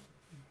start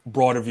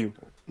broader view.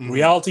 Mm-hmm.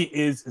 Reality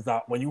is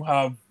that when you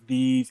have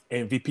these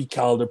MVP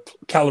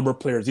caliber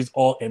players, these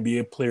all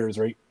NBA players,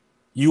 right?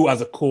 You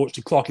as a coach,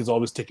 the clock is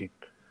always ticking.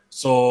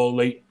 So,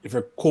 like, if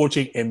you're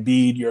coaching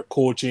Embiid, you're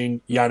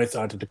coaching Giannis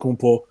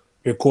Antetokounmpo,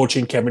 you're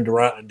coaching Kevin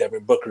Durant and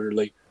Devin Booker,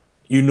 like,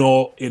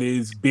 it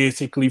is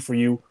basically for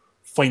you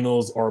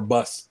finals or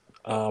bust,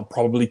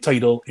 probably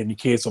title in the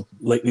case of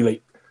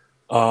lately,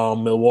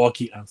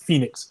 Milwaukee and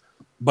Phoenix.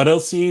 But I'll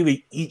say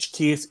that each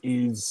case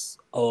is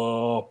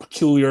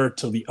peculiar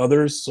to the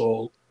others.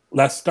 So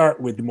let's start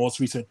with the most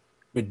recent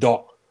with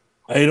Doc.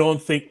 I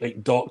don't think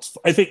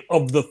I think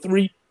of the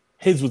 3,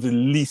 his was the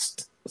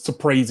least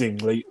surprising.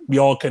 Like, we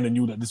all kind of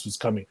knew that this was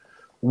coming,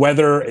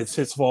 whether it's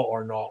his fault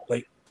or not.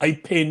 Like, I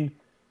pinned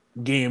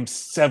games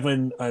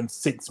 7 and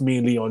 6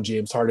 mainly on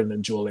James Harden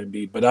and Joel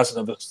Embiid, but that's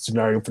another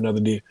scenario for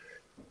another day.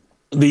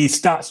 The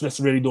stats just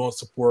really don't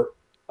support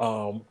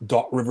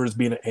Doc Rivers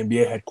being an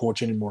NBA head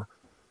coach anymore.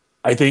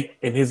 I think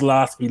in his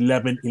last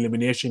 11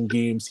 elimination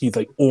games, he's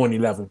like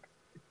 0-11.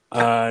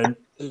 And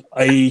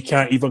I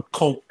can't even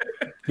count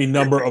the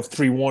number of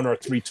 3-1 or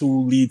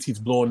 3-2 leads he's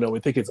blown now. I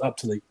think it's up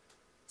to like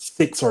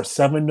 6 or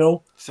 7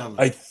 now. 7.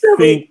 I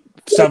think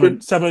 7,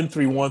 3-1,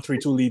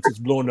 3-2 leads he's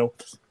blown now.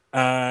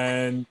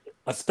 And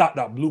a stat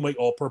that blew my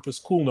all-purpose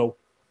cool now,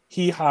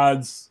 he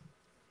has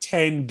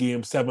 10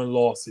 game 7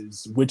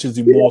 losses, which is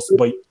the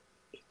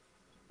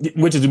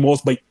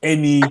most by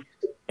any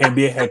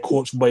NBA head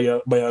coach by a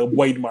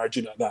wide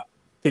margin at that. I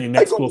think the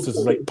next closest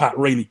is like Pat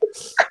Riley.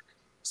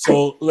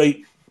 So,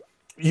 like,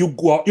 you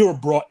were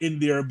brought in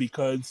there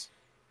because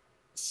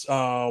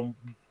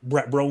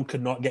Brett Brown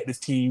could not get this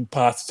team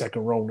past the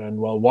second round, and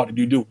well, what did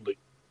you do? Like,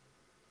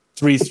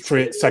 3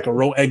 straight second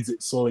round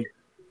exits. So, like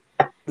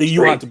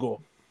you had to go.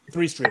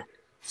 3 straight.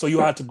 So you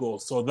had to go.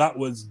 So that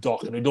was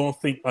Doc. And I don't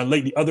think,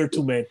 unlike the other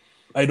two men,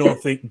 I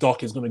don't think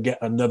Doc is going to get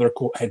another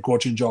head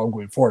coaching job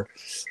going forward.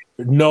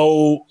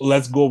 No,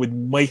 let's go with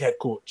my head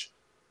coach.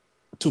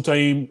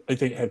 2-time, I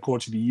think, head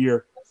coach of the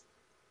year.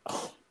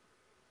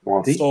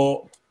 Monty?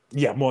 So,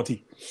 yeah,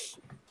 Monty.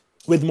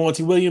 With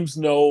Monty Williams,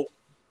 no,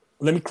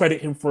 let me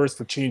credit him first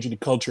for changing the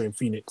culture in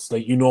Phoenix.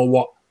 Like, you know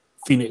what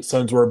Phoenix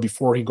Suns were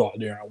before he got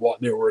there and what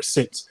they were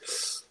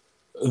since.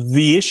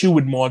 The issue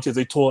with Monty is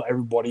I told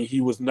everybody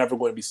he was never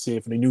going to be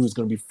safe and he knew he was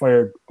going to be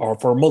fired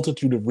for a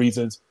multitude of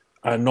reasons,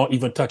 and not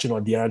even touching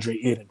on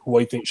DeAndre Ayton, who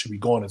I think should be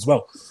gone as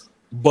well.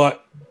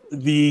 But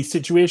the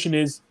situation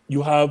is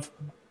you have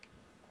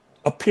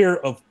a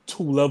pair of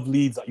 2 love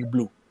leads that you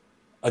blew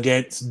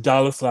against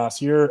Dallas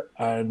last year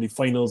and the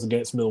finals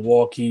against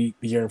Milwaukee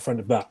the year in front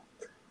of that.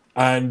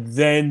 And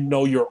then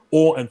now you're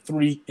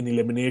 0-3 in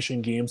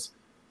elimination games.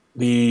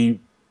 The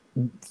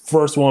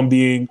first one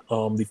being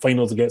the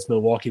finals against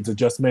Milwaukee, as I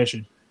just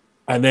mentioned.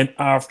 And then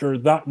after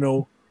that,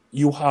 no,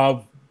 you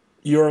have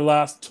your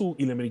last 2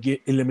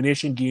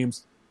 elimination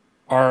games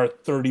are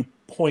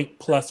 30-point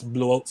plus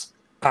blowouts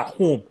at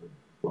home,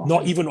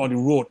 not even on the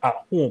road, at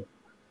home.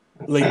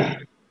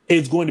 Like,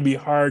 it's going to be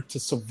hard to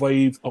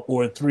survive a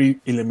 0-3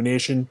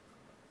 elimination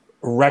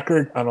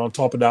record, and on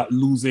top of that,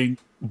 losing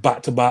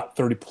back-to-back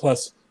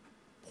 30-plus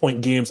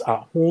point games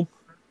at home,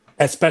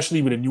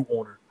 especially with a new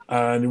owner.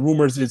 And the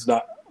rumors is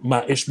that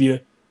Matt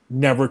Ishbia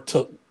never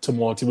took to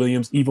Monty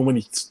Williams, even when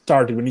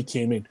he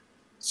came in.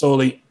 So,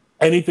 like,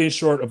 anything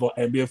short of an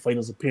NBA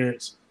Finals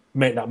appearance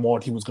meant that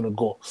Monty was going to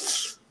go.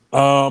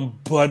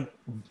 But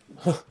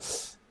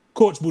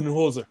Coach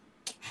Budenholzer,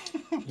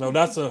 now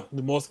that's the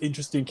most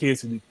interesting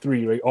case of the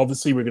 3, right?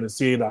 Obviously, we're going to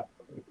say that,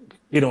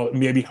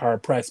 maybe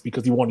hard pressed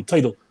because he won the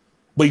title.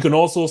 But you can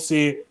also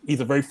say he's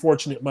a very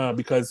fortunate man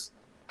because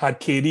had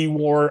KD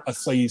wore a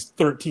size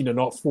 13 and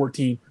not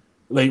 14,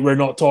 like, we're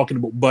not talking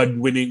about Bud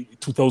winning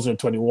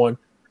 2021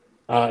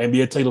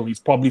 NBA title. He's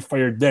probably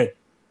fired then.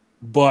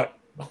 But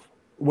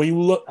when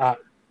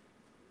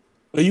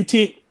you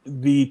take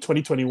the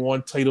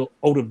 2021 title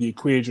out of the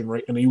equation,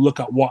 right, and you look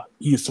at what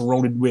he is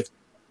surrounded with,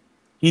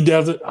 he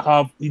doesn't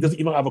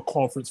even have a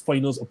conference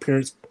finals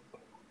appearance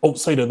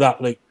outside of that.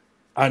 Like,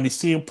 and the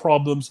same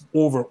problems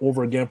over and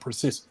over again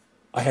persist.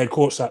 A head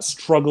coach that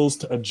struggles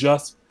to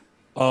adjust,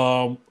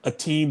 a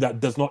team that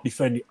does not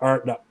defend the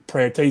arc, that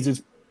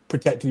prioritizes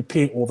protecting the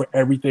paint over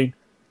everything,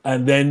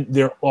 and then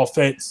their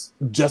offense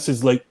just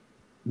is like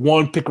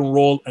one pick and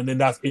roll, and then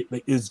that's it.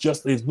 Like,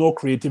 there's no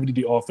creativity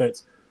to the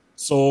offense.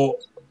 So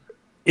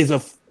it's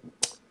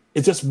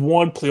just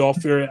one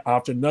playoff failure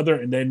after another,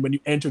 and then when you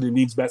enter the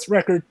league's best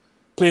record,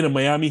 playing a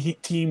Miami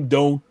Heat team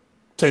down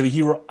Tyler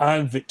Hero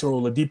and Victor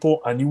Oladipo,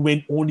 and you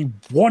win only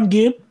one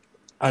game.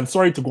 I'm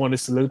sorry to go on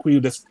this soliloquy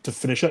just to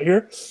finish up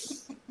here.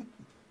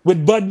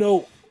 With Bud,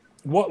 no,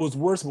 what was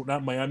worse about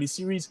that Miami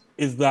series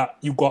is that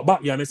you got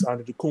back Giannis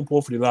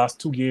Antetokounmpo for the last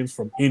 2 games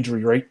from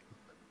injury, right?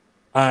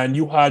 And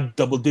you had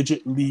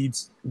double-digit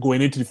leads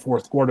going into the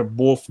fourth quarter,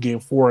 both Game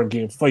 4 and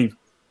Game 5.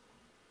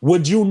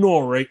 Would you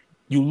know, right?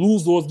 You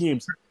lose those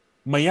games.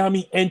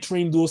 Miami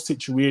entering those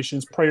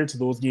situations prior to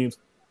those games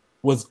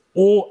was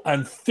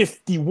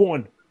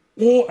 0-51.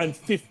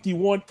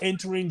 0-51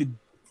 entering the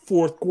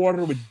fourth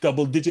quarter with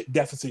double-digit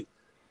deficit.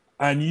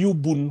 And you,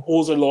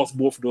 Budenholzer, lost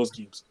both of those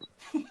games.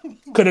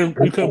 You couldn't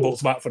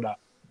bounce back for that.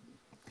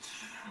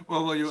 What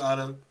about you,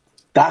 Adam?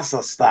 That's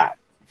a stat.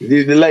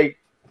 Like,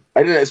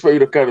 I didn't expect you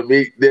to kind of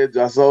make that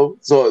just so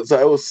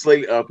I was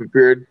slightly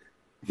unprepared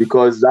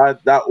because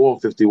that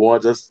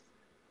 151 just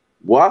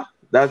what?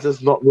 That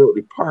just knocked me out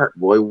the park,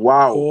 boy.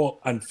 Wow.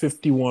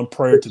 0-51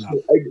 prior to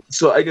that.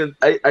 So I can.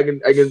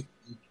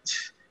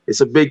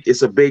 It's a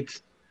big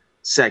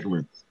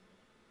segment.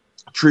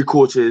 3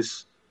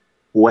 coaches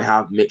who I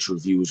have mixed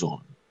reviews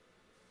on.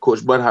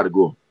 Coach Bud had to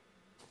go.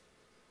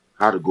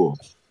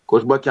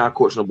 Coach Bud can't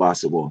coach no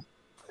basketball.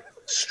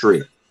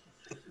 Straight.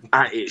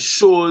 And it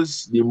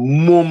shows the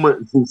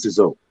moment Zeus is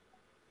out.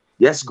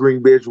 Yes,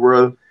 GreenBaje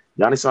world.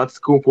 Giannis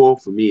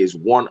Antetokounmpo, for me, is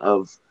one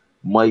of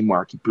my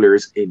marquee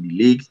players in the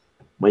league.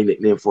 My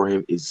nickname for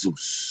him is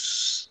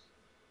Zeus.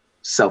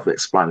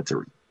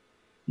 Self-explanatory.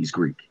 He's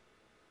Greek.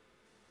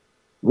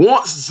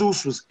 Once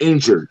Zeus was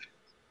injured,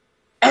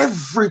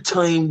 every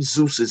time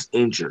Zeus is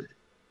injured,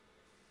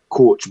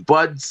 Coach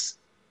Bud's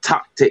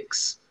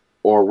tactics,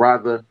 or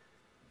rather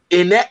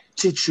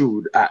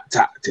ineptitude at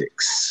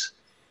tactics,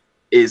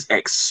 is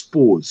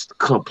exposed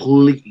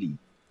completely.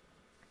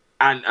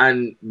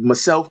 And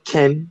myself,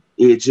 Ken,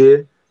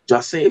 AJ,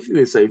 just saying, if you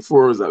inside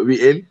forums that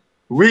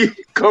we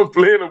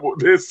complain about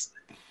this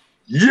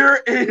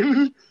year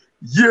in,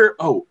 year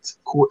out.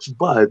 Coach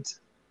Bud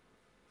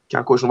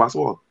can't coach no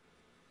basketball.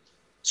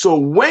 So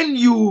when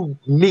you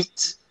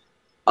meet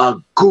a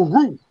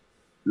guru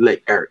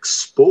like Eric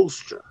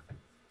Spoelstra,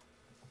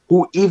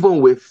 who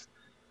even with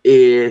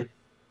a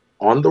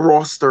on the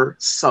roster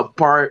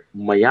subpar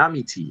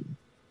Miami team,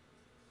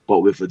 but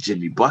with a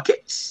Jimmy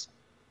Buckets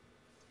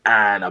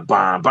and a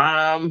Bam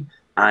Bam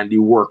and the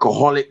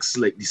workaholics,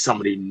 like some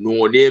of the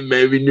no name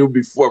man we knew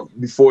before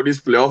this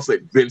playoffs,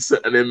 like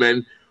Vincent and them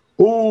men,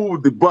 who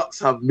the Bucks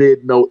have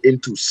made now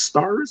into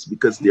stars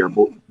because they are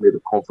both made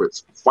the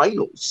conference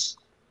finals.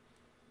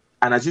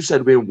 And as you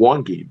said, we win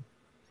one game.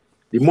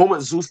 The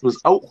moment Zeus was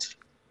out,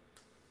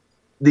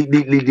 the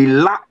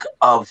lack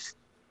of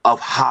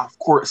half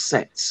court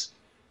sets,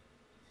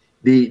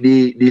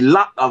 the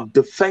lack of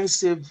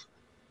defensive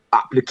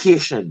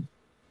application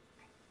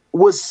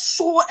was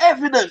so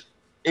evident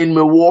in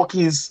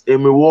Milwaukee's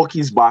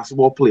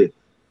basketball play.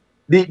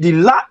 The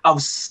lack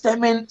of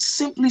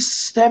simply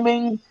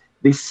stemming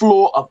the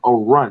flow of a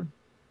run.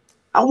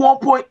 At one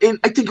point in,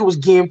 I think it was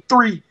game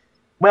 3,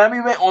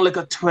 Miami went on like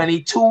a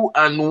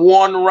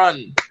 22-1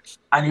 run,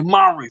 and the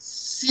man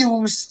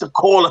refused to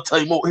call a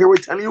timeout. Here we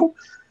tell you,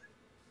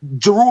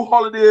 Jrue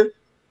Holiday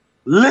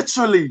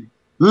literally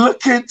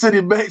looking to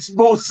the bench,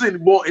 bouncing the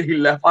ball in his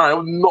left hand. I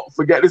will not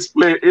forget this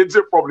play.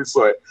 AJ probably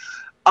saw it.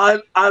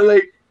 And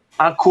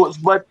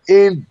Coach Bud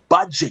ain't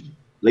budging.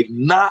 Like,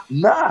 nah.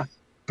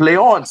 Play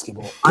on.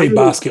 Play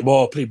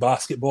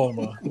basketball,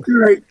 man.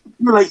 You're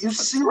like, you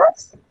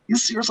serious? You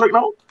serious right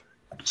now?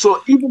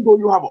 So even though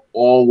you have an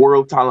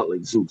all-world talent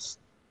like Zeus,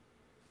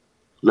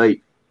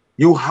 like,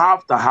 you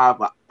have to have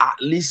an at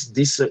least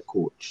decent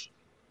coach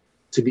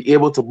to be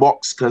able to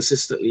box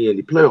consistently in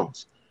the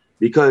playoffs.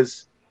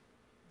 Because,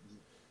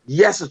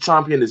 yes, a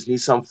champion is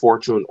need some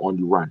fortune on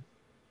the run.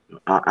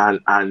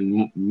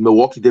 And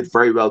Milwaukee did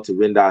very well to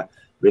win that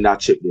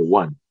chip they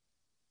won,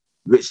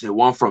 which they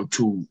won from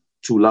two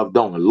love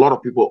down. A lot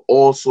of people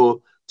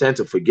also tend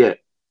to forget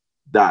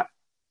that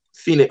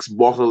Phoenix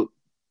bottled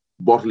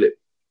it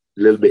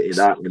a little bit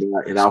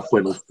in our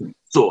final.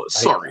 So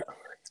sorry.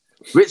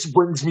 Which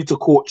brings me to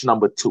coach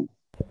number 2,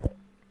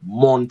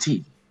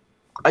 Monty.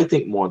 I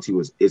think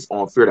it's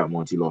unfair that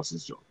Monty lost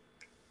his job,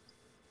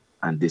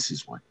 and this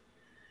is why.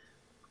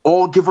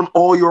 Given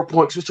all your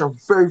points, which are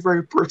very,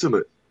 very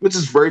pertinent, which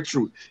is very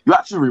true. You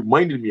actually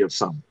reminded me of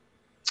some.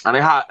 And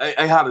I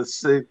had to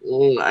say, I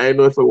don't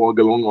know if I want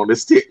to go along on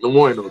this take no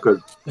more,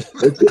 because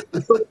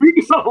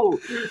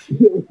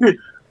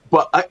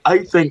but I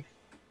think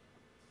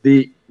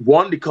the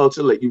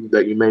culture like you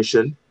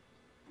mentioned,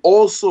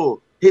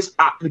 also his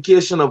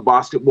application of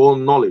basketball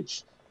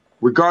knowledge,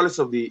 regardless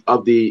of the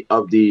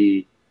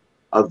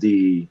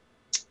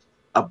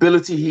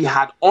ability he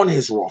had on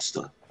his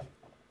roster,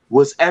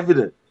 was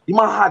evident. He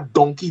might have had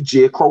Donkey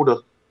J. Crowder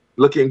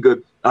looking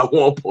good at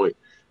one point.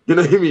 You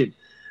know what I mean?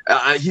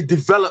 He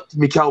developed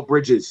Mikal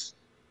Bridges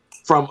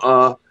from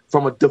a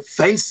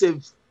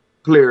defensive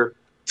player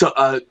to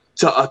a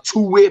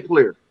two-way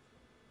player.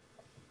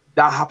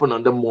 That happened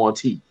under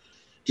Monty.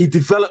 He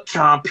developed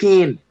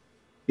Campaign.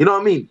 You know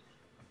what I mean?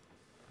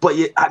 But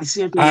yet at the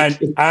same time,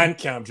 and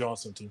Cam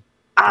Johnson too.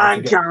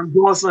 And Cam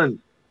Johnson.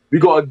 We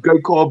got a guy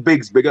called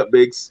Biggs. Big up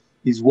Biggs.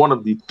 He's one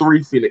of the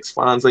 3 Phoenix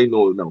fans I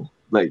know now.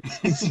 Like,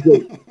 he's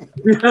great.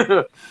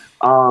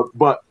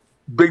 But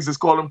Biggs is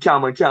calling him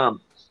Cam and Cam.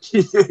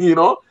 You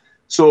know?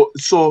 So,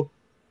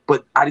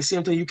 but at the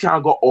same time, you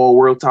can't got all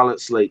world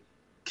talents like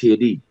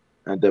KD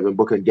and Devin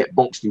Booker and get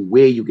bunks the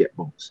way you get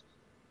bunks.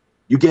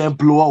 You getting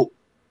blow out.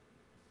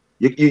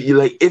 You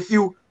like, if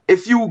you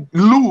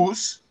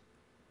lose,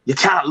 you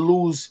can't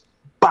lose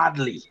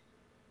badly.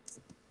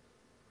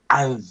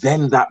 And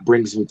then that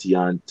brings me to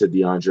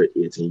DeAndre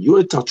Ayton. You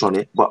ain't touch on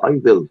it, but I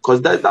will, because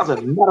that's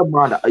another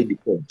man that I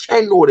defend.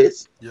 Ken know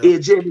this. Yep.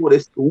 AJ know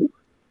this too.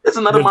 There's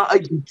another man I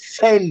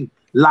defend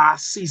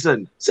last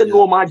season. Said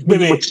no man,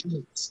 give him a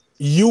chance.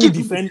 You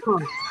defend.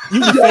 Wait.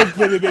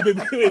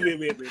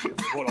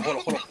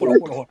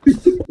 Hold on.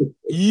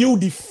 You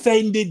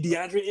defended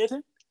DeAndre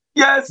Ayton?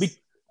 Yes.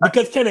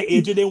 Because Ken and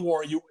AJ didn't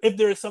warn you. If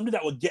there is something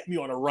that would get me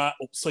on a rant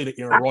outside of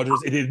Aaron Rodgers,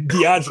 it is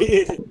DeAndre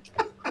Ayton.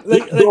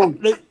 Like,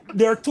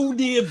 there are 2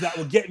 names that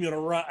will get me on a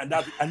rant, and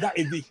that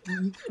is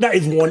 1A. That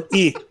is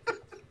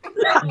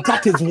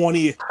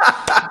 1A.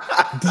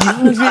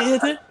 DeAndre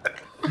Ayton.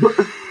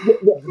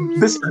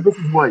 This is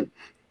why.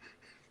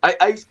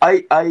 I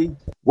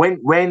when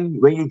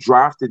you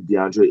drafted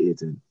DeAndre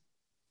Ayton,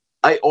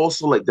 I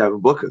also like Devin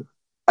Booker.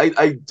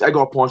 I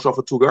got punched off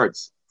for 2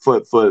 guards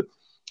for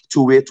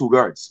 2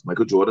 guards.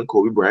 Michael Jordan,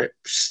 Kobe Bryant.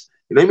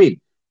 You know what I mean?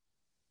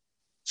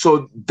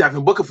 So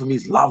Devin Booker for me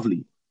is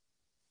lovely.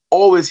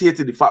 Always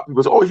hated the fact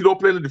people say, "Oh, he don't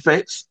play in the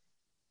defense."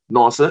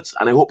 Nonsense.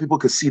 And I hope people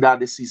can see that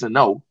this season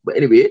now. But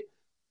anyway,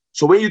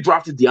 so when you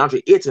drafted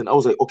DeAndre Ayton, I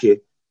was like, okay,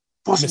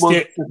 possible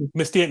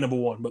mistake number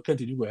 1. But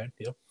continue, go ahead.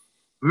 Yeah.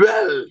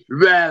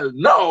 Well,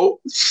 no.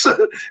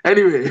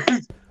 Anyway,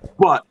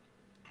 but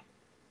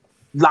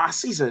last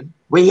season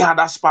when he had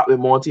that spot with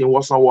Monty and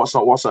what's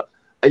up,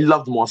 I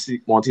loved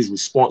Monty's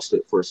response to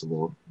it, first of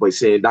all, by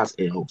saying that's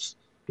in-house.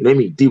 You know what I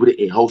mean? Deal with it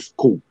in-house,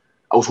 cool.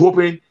 I was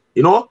hoping,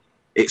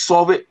 it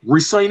solve it,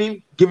 resign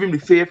him, give him the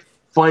faith,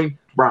 fine,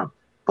 Brown.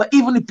 But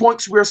even the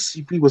points where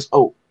CP was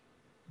out,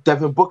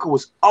 Devin Booker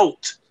was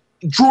out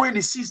during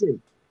the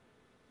season.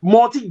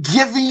 Monty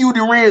giving you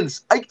the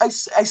reins. I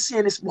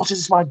see this, watching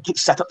this man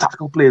set up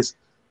tactical plays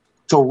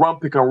to run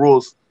pick and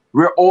rolls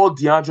where all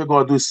DeAndre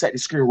gonna do is set the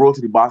screen, roll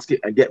to the basket,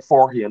 and get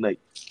 40 a night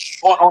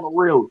on the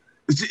rail.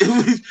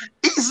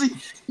 Easy,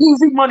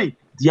 easy money.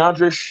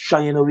 DeAndre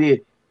shying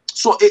away.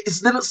 So it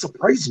didn't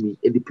surprise me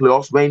in the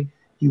playoffs when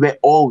he went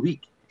all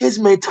week. His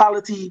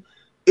mentality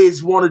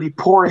is one of the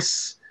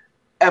poorest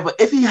ever.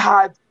 If he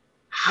had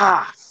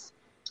half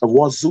of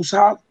what Zeus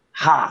had,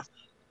 half,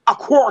 a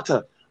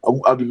quarter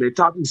of the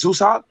mentality Zeus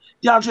had,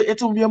 DeAndre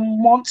Ayton will be a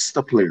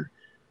monster player.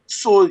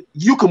 So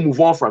you can move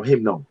on from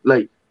him now.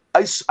 Like,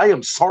 I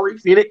am sorry,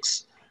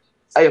 Phoenix.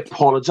 I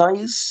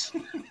apologize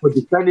for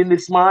defending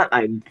this man.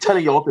 I'm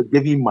telling y'all to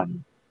give him money.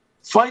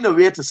 Find a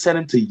way to send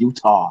him to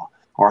Utah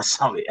or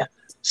somewhere.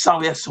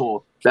 Somewhere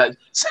so that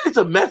send him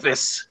to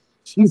Memphis.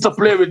 He's to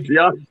play with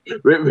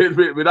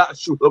with that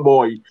shooter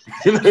boy.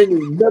 You know what I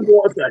mean? Never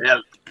want to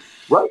help.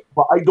 Right?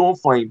 But I don't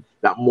find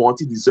that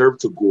Monty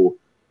deserved to go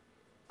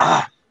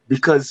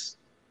because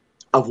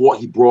of what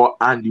he brought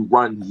and the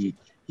run he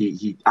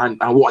and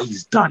what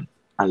he's done.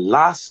 And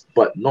last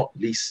but not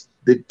least,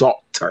 the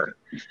doctor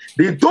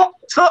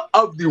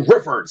of the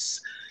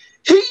rivers.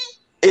 He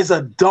is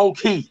a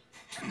donkey.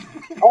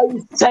 I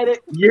said it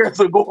years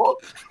ago.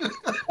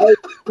 I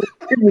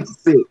continue to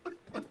say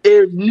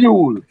a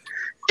mule,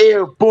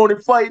 a bona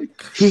fide,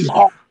 he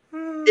has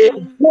a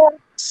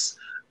once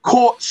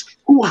coach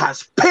who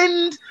has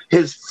pinned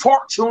his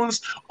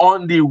fortunes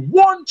on the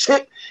one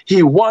chip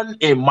he won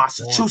in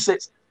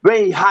Massachusetts, where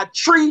he had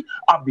 3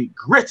 of the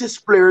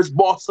greatest players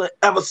Boston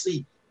ever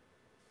see.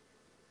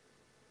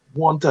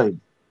 One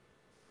time.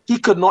 He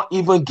could not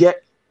even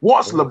get,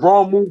 once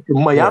LeBron moved to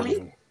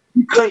Miami,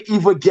 he couldn't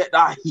even get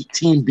that Heat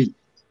team beat.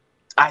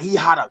 And he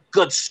had a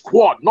good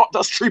squad, not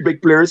just 3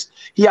 big players.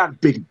 He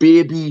had Big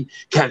Baby,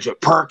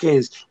 Kendrick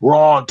Perkins,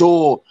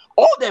 Rondo,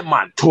 all them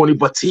man, Tony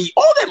Battie,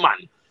 all them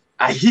man.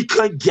 And he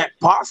couldn't get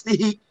past the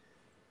Heat.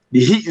 The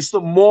Heat is the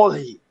mall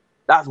Heat.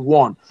 That's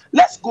one.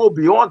 Let's go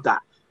beyond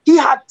that. He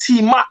had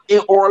T-Mac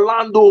in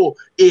Orlando.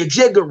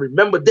 AJ can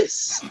remember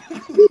this.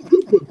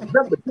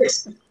 Remember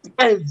this.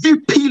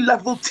 MVP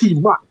level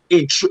T-Mac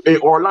in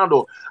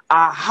Orlando.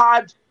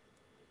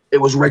 It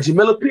was Reggie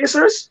Miller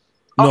Pacers.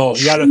 No,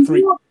 he had a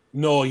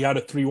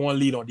 3-1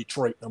 lead on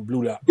Detroit and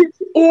blew that.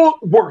 Or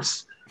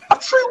worse. A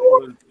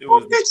 3-1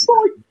 on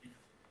Detroit.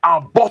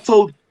 And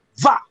bottled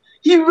that.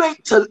 He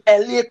went to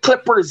LA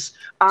Clippers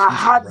and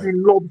had the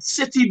Lob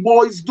City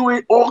boys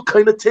doing all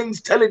kind of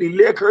things, telling the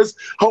Lakers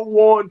how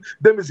one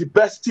them is the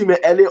best team in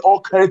LA, all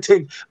kind of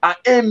things, and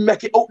ain't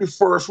make it out the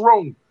first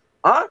round.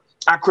 And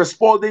Chris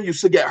Paul then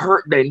used to get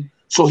hurt then,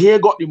 so he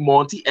ain't got the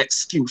Monty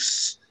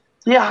excuse.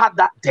 He had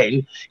that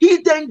then. He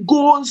then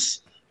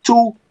goes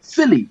to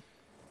Philly.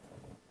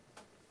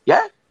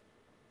 Yeah?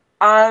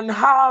 And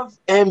have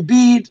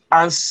Embiid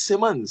and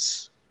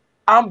Simmons.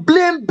 And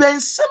blame Ben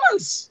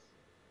Simmons.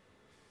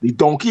 The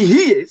donkey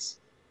he is.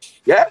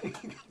 Yeah?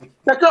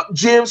 Pick up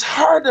James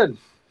Harden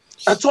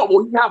and talk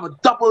about he have a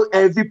double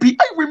MVP.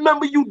 I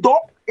remember you,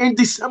 Doc, in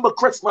December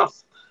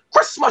Christmas.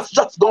 Christmas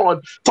just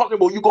gone, talking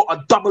about you got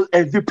a double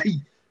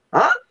MVP.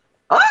 Huh?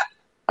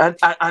 And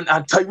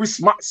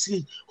Tyrese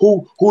Maxey,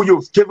 who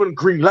you've given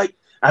green light.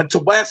 And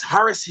Tobias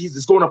Harris,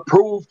 he's going to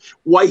prove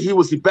why he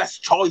was the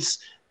best choice.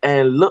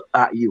 And look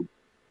at you.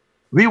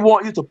 We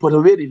want you to put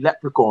away the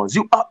leprechauns.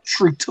 You up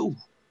 3-2.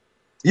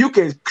 You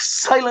can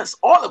silence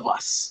all of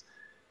us.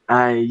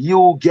 And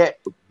you get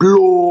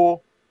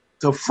blow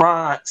to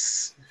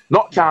France.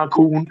 Not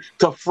Cancun,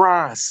 to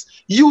France.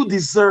 You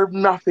deserve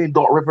nothing,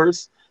 Doc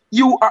Rivers.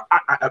 You are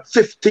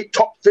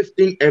top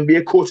 15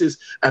 NBA coaches,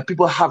 and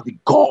people have the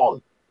gall,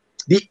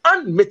 the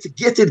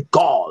unmitigated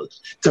gall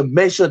to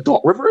mention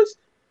Doc Rivers.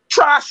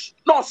 Trash,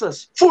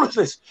 nonsense,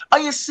 foolishness. I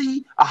ain't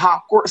see a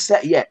half-court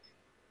set yet.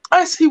 I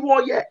ain't see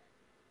one yet.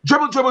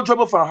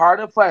 Dribble for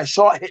Harden, for a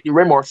shot, hit the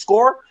rim or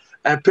score,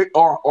 and pick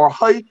or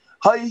high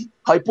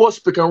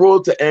post, pick and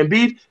roll to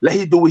Embiid. Let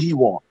him do what he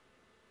want.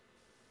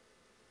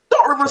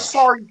 Doc Rivers,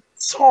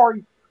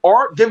 sorry.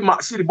 Or give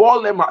Maxey the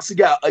ball, let Maxey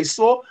get an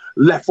ISO,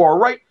 left or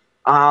right,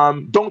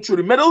 down through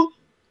the middle,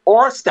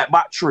 or step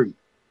back 3.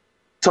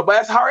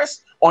 Tobias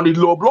Harris on the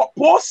low block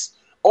post,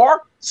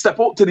 or step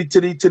out to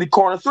the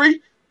corner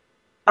 3.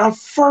 And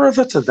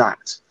further to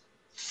that,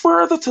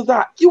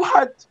 you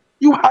had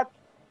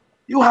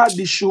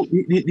the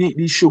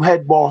shoe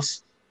head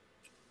boss,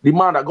 the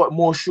man that got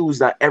more shoes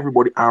than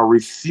everybody, and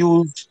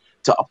refused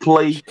to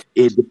apply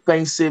a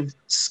defensive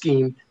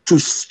scheme to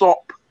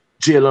stop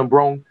Jaylen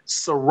Brown,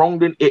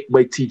 surrounding it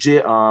by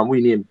TJ.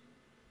 We name.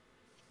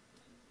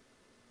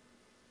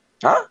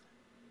 Huh?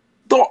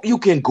 Doc, you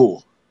can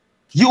go.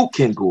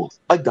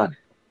 I done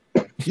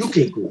it. You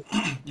can go.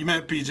 You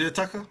meant PJ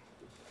Tucker?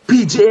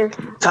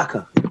 PJ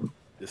Tucker.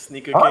 The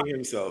sneaker king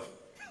himself.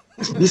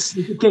 The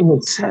sneaker king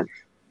himself.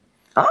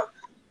 Huh?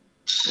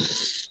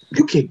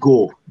 You can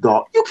go,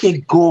 Doc. You can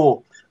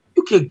go.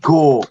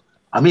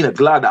 I mean, I'm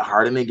glad that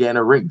Harden ain't getting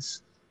the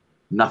rings.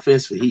 Nothing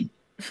for he.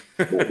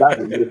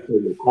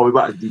 Call me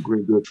back to do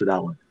GreenBaje for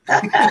that one.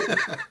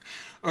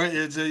 All right,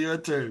 AJ, your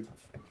turn.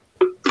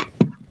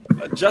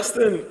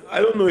 Justin,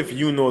 I don't know if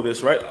you know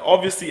this, right?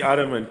 Obviously,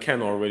 Adam and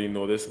Ken already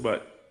know this,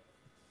 but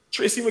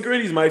Tracy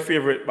McGrady is my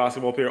favorite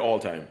basketball player all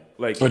time.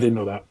 Like, I didn't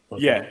know that.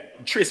 Okay. yeah,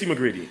 Tracy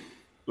McGrady.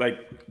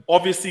 Like,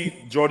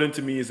 obviously, Jordan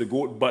to me is a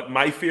GOAT, but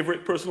my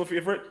favorite, personal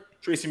favorite,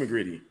 Tracy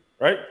McGrady.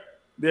 Right?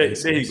 There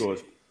he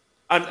goes.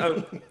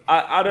 And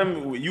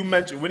Adam, you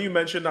mentioned when you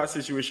mentioned that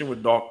situation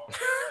with Doc,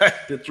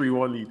 the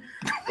 3-1 lead.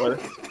 But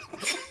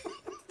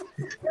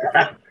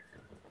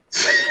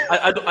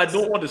I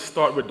don't want to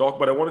start with Doc,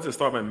 but I wanted to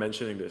start by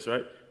mentioning this,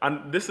 right?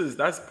 And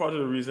that's part of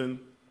the reason.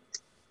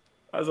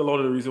 That's a lot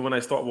of the reason when I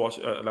start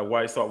watching, like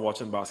why I start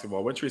watching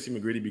basketball. When Tracy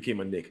McGrady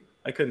became a Knick,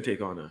 I couldn't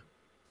take on her.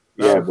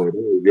 Yeah, That, boy.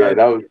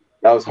 that,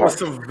 That was was hard.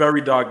 some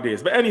very dark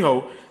days. But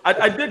anyhow,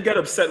 I did get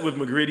upset with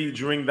McGrady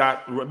during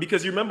that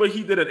because you remember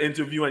he did an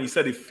interview and he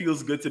said it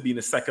feels good to be in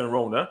the second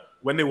round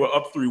when they were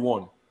up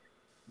 3-1.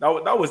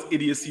 That was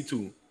idiocy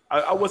too.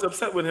 I was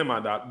upset with him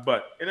on that.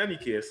 But in any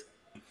case,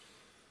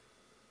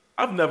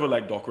 I've never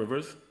liked Doc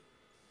Rivers.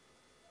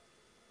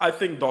 I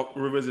think Doc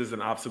Rivers is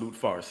an absolute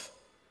farce.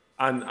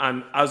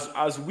 And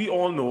as we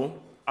all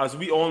know,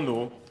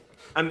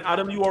 and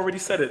Adam, you already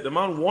said it, the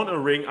man won a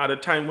ring at a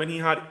time when he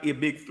had a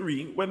big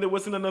three, when there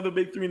wasn't another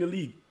big three in the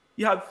league.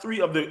 He had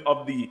three of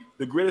the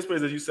greatest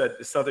players, as you said,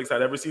 the Celtics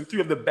had ever seen,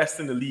 three of the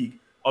best in the league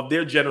of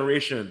their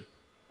generation,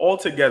 all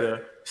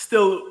together,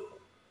 still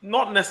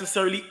not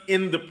necessarily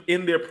in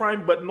their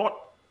prime, but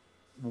not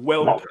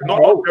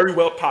very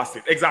well past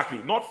it. Exactly.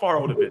 Not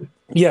far out of it.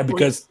 Yeah,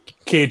 because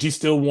KG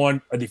still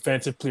won a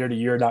Defensive Player of the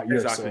Year that year.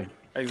 Exactly. So.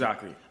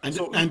 Exactly.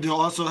 And they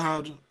also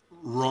had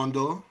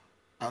Rondo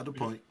at the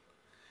point.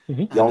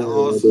 Mm-hmm.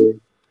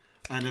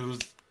 And it was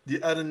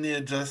the other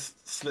name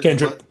just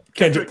slipped.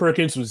 Kendrick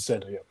Perkins was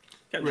center, yeah.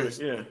 Kendrick,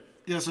 yeah.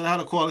 Yeah, so they had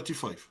a quality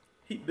five.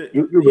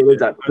 You realize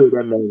that two of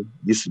them men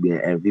used to be in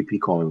MVP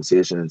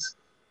conversations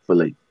for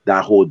like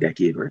that whole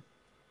decade, right?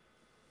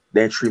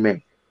 Then 3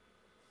 men,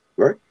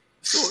 right?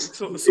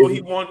 So he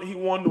won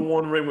the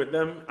one ring with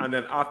them, and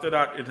then after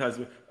that it has.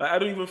 I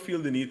don't even feel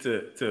the need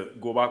to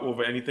go back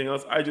over anything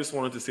else. I just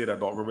wanted to say that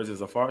Doc Rivers is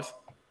a farce.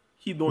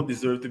 He don't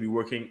deserve to be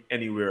working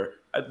anywhere.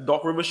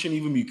 Doc Rivers shouldn't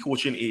even be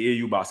coaching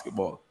AAU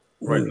basketball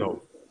right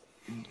now.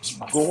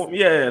 Go home,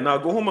 now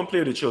go home and play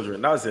with the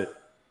children. That's it.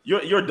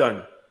 You're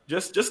done.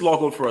 Just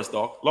log out for us,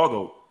 Doc. Log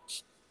out.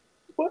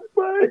 What?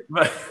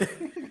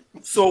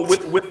 So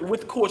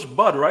with Coach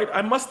Bud, right?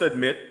 I must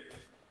admit,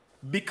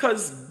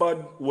 because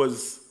Bud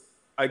was,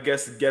 I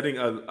guess, getting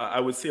I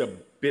would say a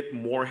bit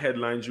more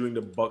headlines during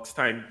the Bucks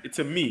time.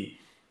 To me,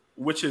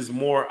 which is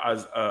more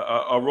as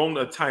around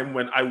a time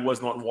when I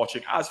was not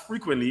watching as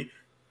frequently.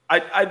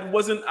 I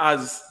wasn't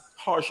as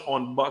harsh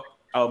on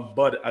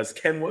Bud as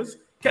Ken was.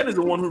 Ken is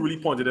the one who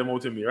really pointed him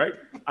out to me, right?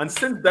 And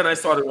since then I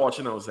started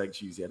watching, I was like,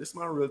 geez, yeah, this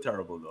man real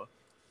terrible though.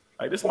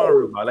 Like this man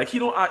real bad. Like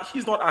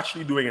he's not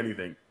actually doing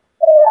anything.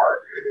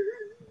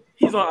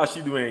 He's not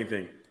actually doing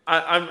anything.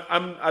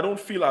 I don't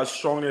feel as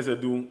strongly as I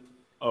do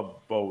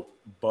about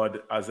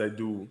Bud as I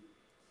do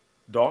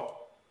Doc.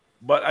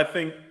 But I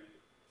think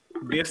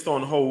based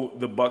on how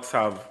the Bucks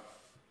have,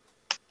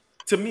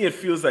 to me, it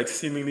feels like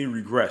seemingly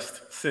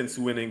regressed since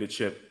winning the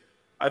chip.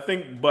 I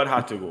think Bud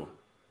had to go.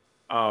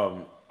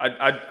 I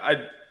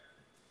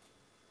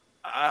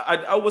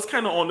was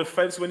kind of on the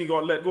fence when he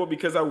got let go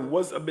because I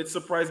was a bit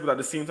surprised, but at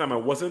the same time I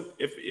wasn't.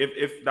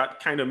 If that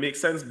kind of makes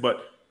sense,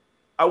 but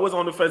I was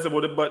on the fence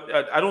about it. But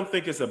I don't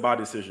think it's a bad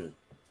decision.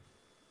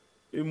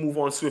 We move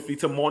on swiftly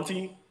to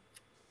Monty.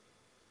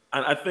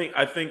 And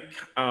I think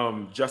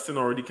Justin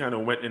already kind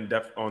of went in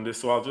depth on this,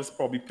 so I'll just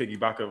probably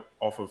piggyback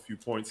off a few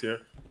points here.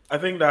 I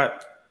think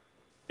that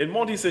in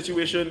Monty's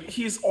situation,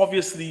 he's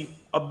obviously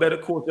a better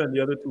coach than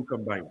the other two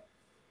combined,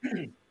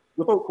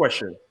 without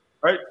question,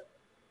 right?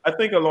 I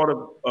think a lot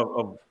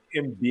of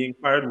him being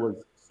fired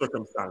was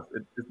circumstance.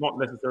 It's not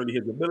necessarily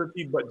his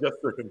ability, but just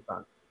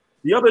circumstance.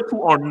 The other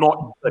two are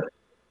not good.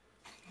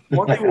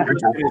 Monty was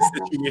just in a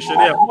situation.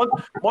 Yeah,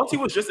 Monty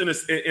was just in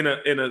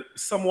a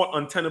somewhat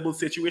untenable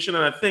situation,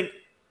 and I think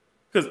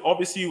because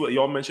obviously what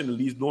y'all mentioned the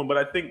least known, but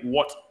I think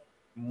what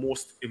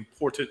most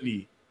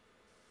importantly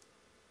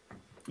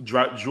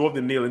drove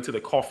the nail into the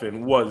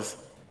coffin was,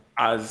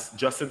 as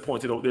Justin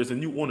pointed out, there's a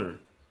new owner.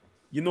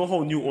 You know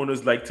how new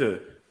owners like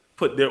to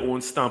put their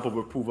own stamp of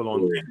approval on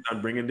things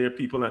and bring in their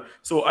people, and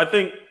so I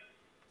think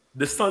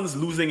the Suns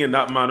losing in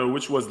that manner,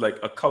 which was like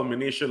a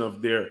culmination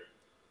of their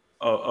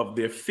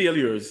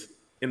failures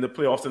in the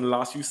playoffs in the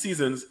last few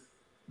seasons,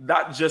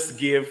 that just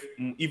gave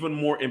even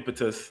more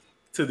impetus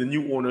to the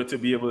new owner to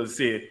be able to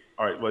say,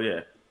 all right, well,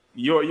 yeah,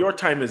 your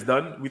time is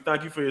done. We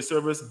thank you for your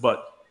service,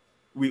 but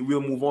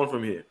we'll move on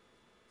from here.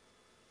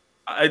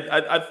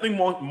 I think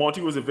Monty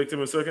was a victim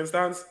of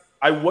circumstance.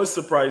 I was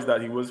surprised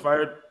that he was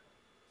fired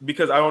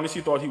because I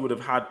honestly thought he would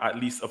have had at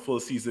least a full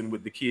season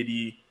with the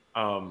KD.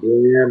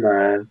 Yeah,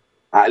 man.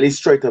 At least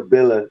straight to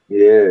Billa.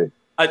 Yeah.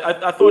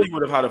 I thought he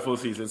would have had a full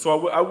season.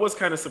 So I was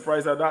kind of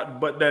surprised at that.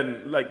 But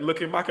then, like,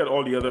 looking back at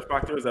all the other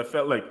factors, I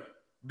felt like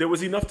there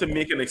was enough to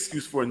make an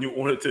excuse for a new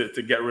owner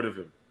to get rid of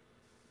him.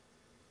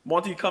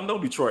 Monty, come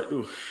down Detroit,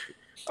 dude.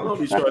 Come down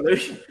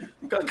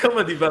Detroit. Come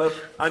and develop.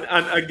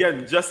 And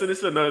again, Justin, this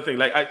is another thing.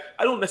 Like,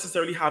 I don't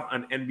necessarily have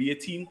an NBA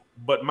team,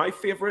 but my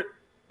favorite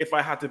if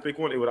I had to pick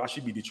one, it would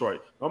actually be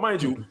Detroit. Now,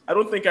 mind you, I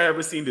don't think I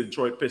ever seen the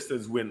Detroit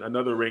Pistons win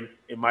another ring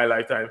in my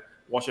lifetime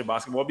watching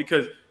basketball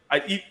because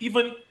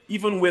even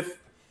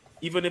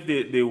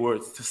if they were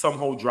to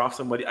somehow draft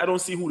somebody, I don't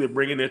see who they're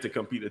bringing there to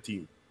compete a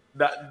team.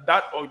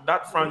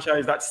 That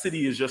franchise, that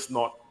city is just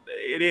not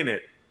it ain't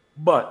it.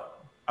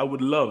 But I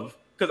would love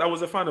because I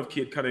was a fan of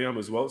Kate Cunningham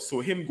as well. So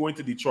him going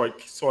to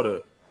Detroit sort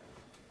of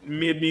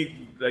made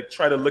me like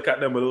try to look at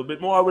them a little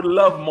bit more. I would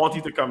love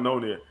Monty to come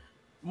down here.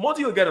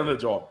 Monty will get another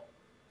job.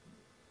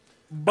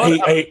 But,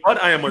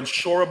 but I am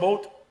unsure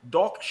about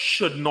Doc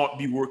should not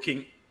be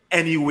working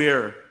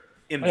anywhere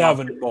in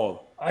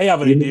basketball. I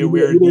have an idea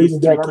where these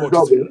three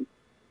coaches.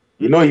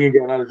 You know he can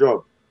get another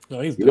job.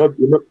 No, he's you know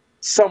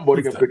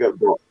somebody can pick up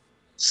Doc.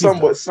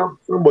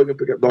 Somebody can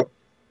pick up Doc.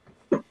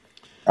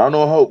 I don't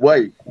know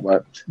why,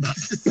 but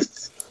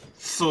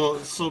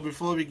so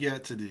before we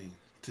get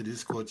to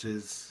these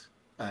coaches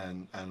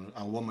and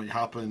what might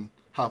happen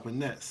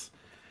next,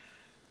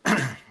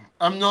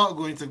 I'm not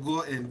going to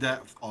go in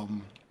depth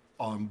on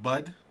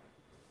Bud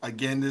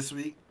again this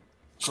week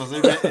because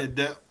I went in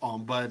depth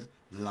on Bud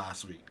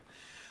last week,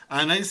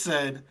 and I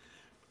said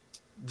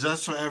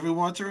just for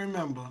everyone to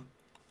remember,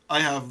 I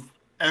have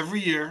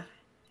every year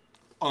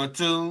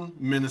until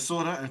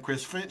Minnesota and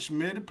Chris Finch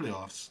made the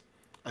playoffs.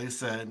 I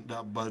said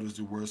that Bud was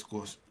the worst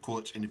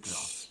coach in the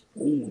playoffs.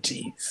 Oh,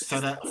 jeez.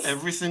 So that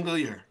every single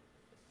year.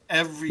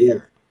 Every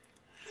year.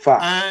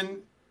 Fact.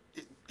 And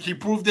he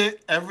proved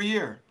it every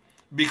year.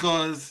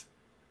 Because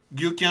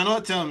you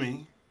cannot tell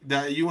me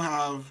that you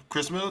have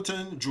Chris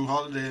Middleton, Drew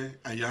Holiday,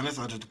 and Giannis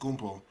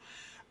Antetokounmpo,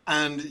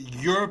 and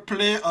your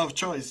play of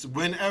choice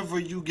whenever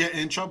you get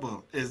in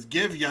trouble is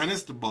give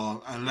Giannis the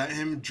ball and let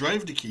him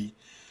drive the key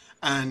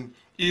and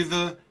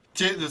either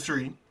take the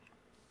three,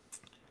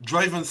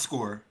 drive and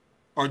score,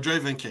 or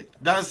drive and kick.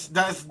 That's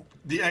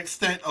the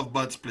extent of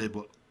Bud's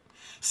playbook.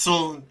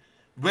 So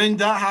when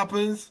that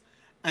happens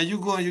and you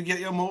go and you get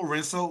your mouth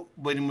rinsed out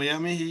by the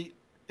Miami Heat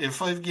in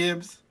 5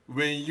 games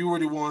when you were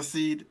the 1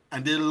 seed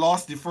and they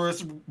lost the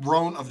first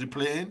round of the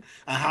play-in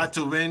and had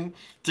to win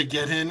to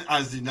get in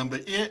as the number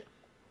 8,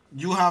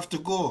 you have to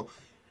go.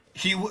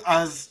 He,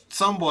 as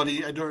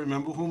somebody, I don't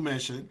remember who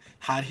mentioned,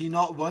 had he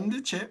not won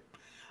the chip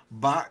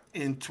back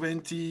in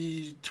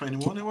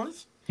 2021 it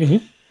was,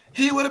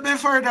 he would have been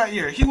fired that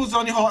year. He was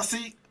on the hot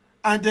seat,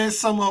 and then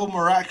somehow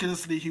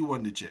miraculously he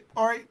won the chip.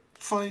 All right,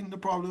 fine, no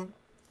problem.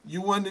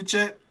 You won the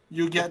chip.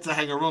 You get to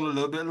hang around a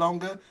little bit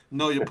longer.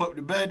 No, you put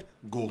to bed,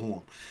 go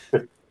home.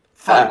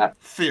 Fine,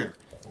 fair.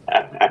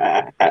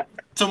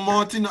 To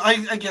Monty,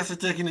 I guess I'm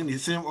taking in the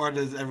same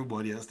order as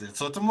everybody else did.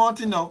 So to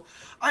Monty, no,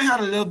 I had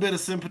a little bit of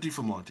sympathy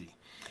for Monty.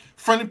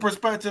 From the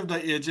perspective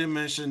that AJ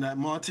mentioned, that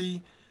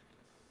Monty,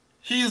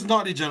 he is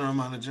not the general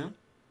manager.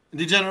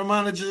 The general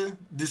manager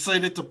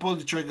decided to pull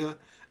the trigger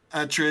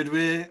and trade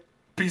away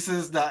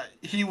pieces that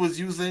he was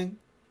using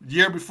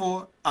year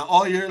before and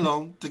all year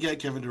long to get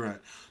Kevin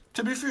Durant.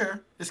 To be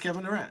fair, it's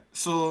Kevin Durant.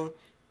 So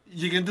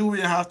you can do what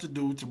you have to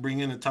do to bring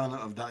in a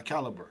talent of that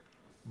caliber.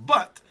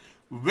 But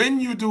when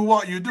you do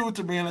what you do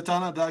to bring in a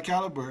talent of that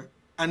caliber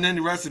and then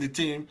the rest of the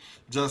team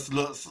just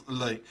looks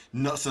like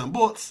nuts and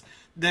bolts,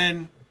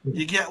 then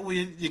you got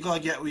to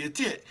get what you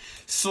take.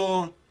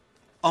 So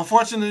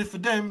unfortunately for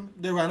them,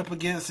 they ran up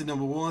against the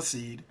number 1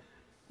 seed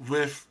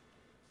with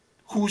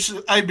who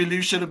I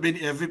believe should have been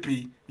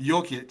MVP,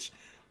 Jokic,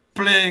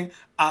 playing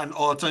at an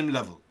all-time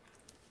level.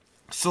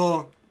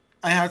 So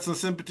I had some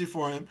sympathy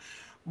for him.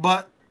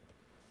 But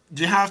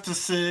you have to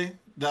say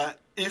that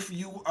if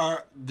you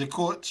are the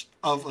coach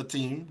of a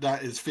team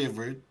that is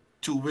favored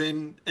to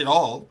win it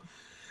all,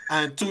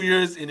 and 2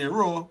 years in a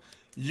row,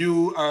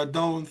 you are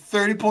down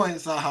 30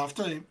 points at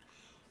halftime,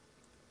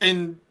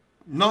 in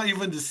not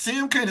even the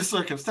same kind of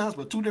circumstance,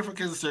 but 2 different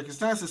kinds of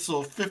circumstances.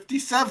 So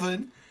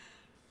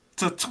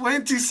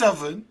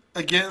 57-27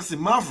 against the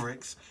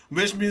Mavericks,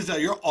 which means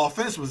that your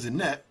offense was in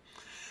net.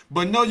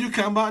 But no, you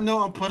come back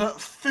now and put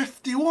up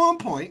 51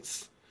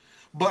 points,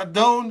 but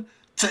down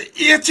to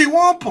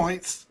 81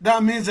 points.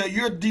 That means that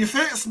your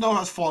defense now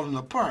has fallen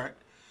apart.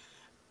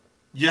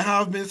 You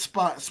have been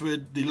spots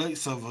with the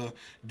likes of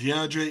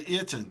DeAndre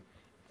Ayton,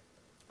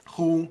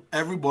 who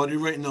everybody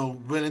right now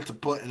willing to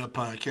put in a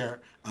pine car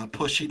and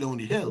push it down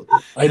the hill.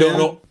 I don't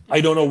know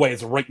why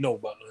it's right now,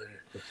 but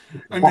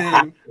I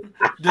mean,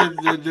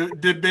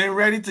 they've been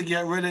ready to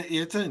get rid of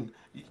Ayton.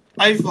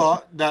 I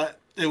thought that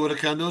it would have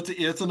come down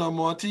to Ayton or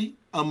Monty,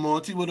 and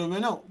Monty would have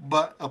went out.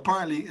 But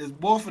apparently, it's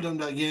both of them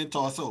that getting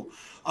tossed out,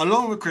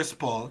 along with Chris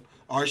Paul,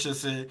 or I should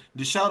say,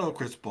 the shadow of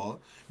Chris Paul,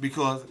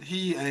 because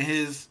he and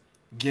his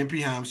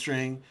gimpy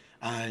hamstring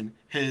and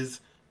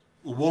his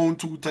wound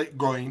too tight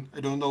groin.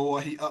 I don't know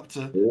what he up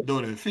to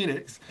down in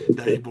Phoenix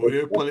that he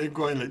boy pulling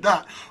groin like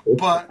that.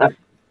 But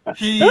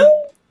they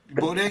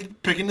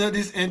picking up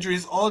these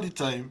injuries all the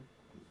time.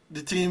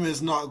 The team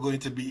is not going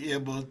to be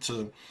able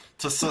to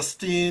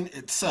sustain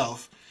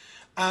itself.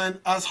 And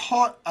as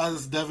hot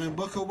as Devin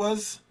Booker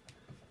was,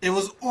 it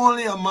was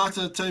only a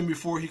matter of time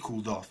before he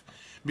cooled off.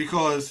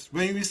 Because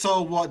when we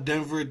saw what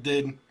Denver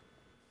did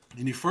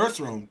in the first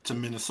round to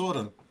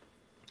Minnesota,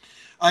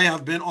 I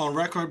have been on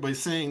record by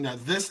saying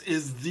that this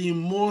is the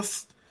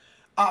most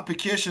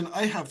application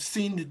I have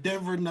seen the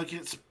Denver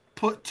Nuggets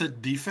put to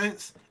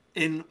defense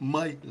in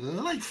my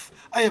life.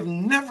 I have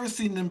never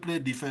seen them play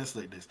defense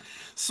like this.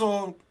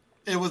 So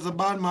it was a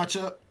bad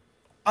matchup.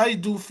 I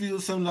do feel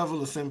some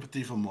level of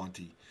sympathy for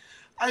Monty.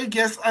 I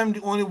guess I'm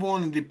the only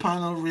one in the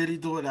panel really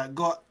though that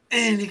got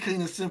any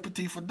kind of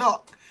sympathy for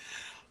Doc.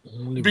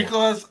 Only one.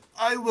 Because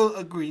I will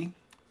agree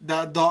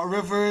that Doc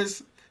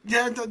Rivers,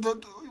 yeah,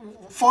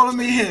 follow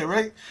me here,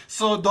 right?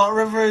 So Doc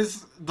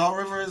Rivers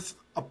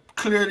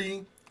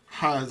clearly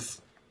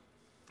has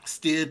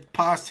stayed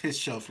past his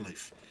shelf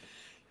life.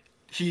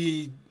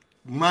 He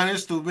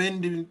managed to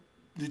win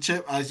the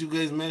chip, as you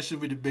guys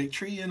mentioned, with the big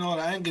tree and all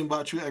that. I ain't gonna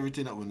back through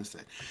everything I want to say.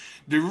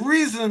 The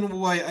reason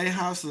why I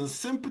have some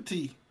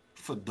sympathy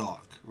for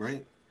Doc,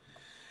 right,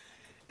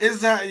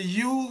 is that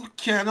you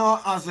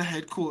cannot, as a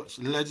head coach,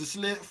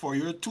 legislate for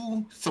your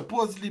two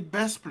supposedly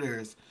best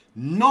players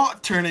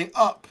not turning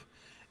up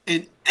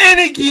in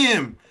any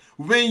game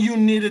when you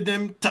needed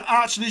them to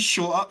actually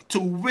show up to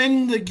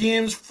win the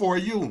games for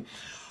you.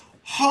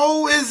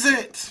 How is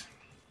it?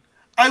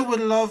 I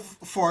would love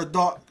for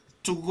Doc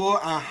to go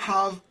and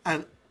have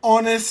an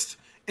honest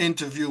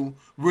interview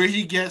where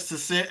he gets to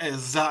say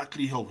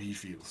exactly how he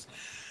feels.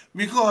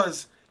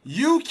 Because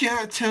you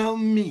can't tell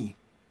me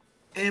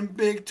in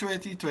Big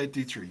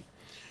 2023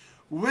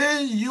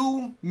 when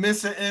you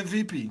miss an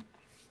MVP,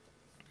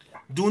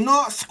 do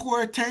not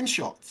score 10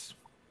 shots,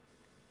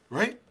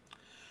 right?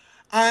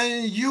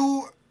 And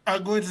you are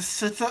going to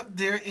sit up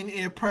there in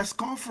a press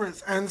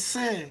conference and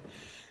say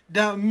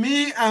that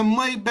me and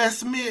my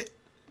best mate,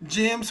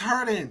 James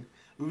Harden,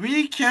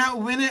 we can't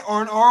win it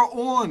on our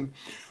own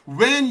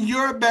when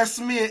your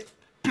best mate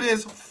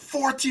plays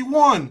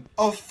 41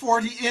 of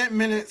 48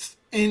 minutes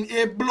in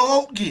a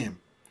blowout game.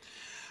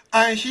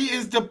 And he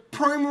is the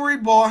primary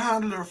ball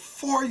handler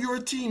for your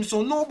team.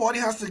 So nobody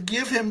has to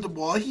give him the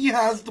ball. He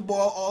has the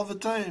ball all the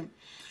time.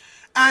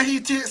 And he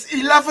takes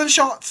 11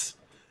 shots.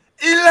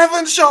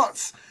 11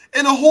 shots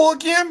in a whole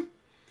game.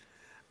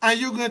 And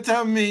you're gonna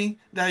tell me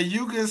that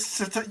you can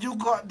sit, you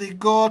got the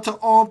gall to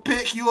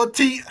unpick your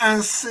teeth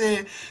and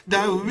say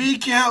that we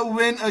can't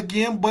win a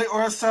game by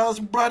ourselves,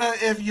 brother.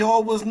 If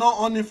y'all was not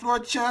on the floor,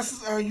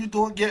 chances are you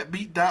don't get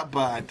beat that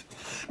bad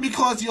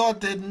because y'all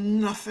did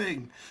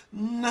nothing,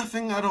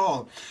 nothing at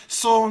all.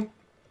 So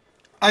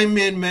I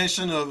made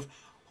mention of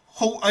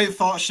who I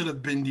thought should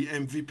have been the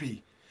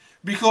MVP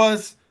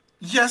because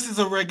yes, it's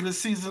a regular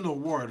season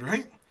award,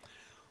 right?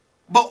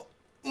 But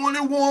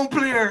only one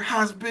player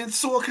has been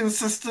so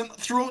consistent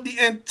throughout the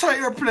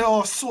entire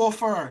playoffs so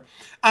far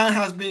and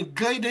has been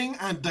guiding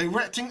and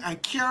directing and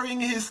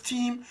carrying his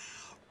team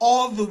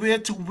all the way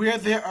to where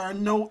they are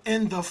now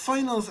in the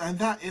finals, and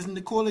that is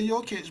Nikola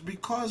Jokic.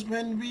 Because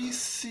when we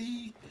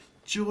see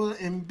Joel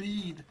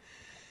Embiid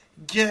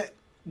get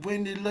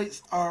when the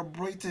lights are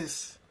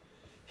brightest,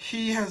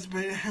 he has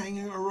been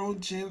hanging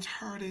around James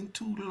Harden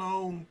too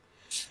long.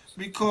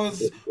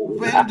 Because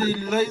when the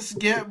lights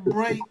get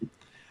bright,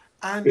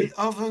 and the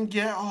oven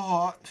get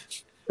hot,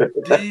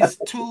 these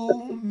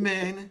two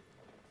men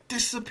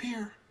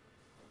disappear.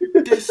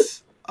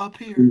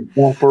 Disappear.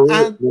 Evaporate,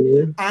 And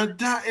man. and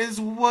that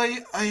is why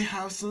I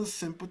have some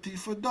sympathy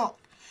for Doc.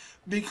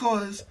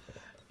 Because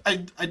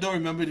I don't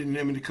remember the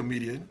name of the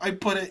comedian. I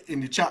put it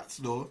in the chats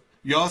though.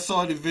 Y'all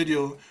saw the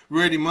video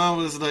where the man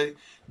was like,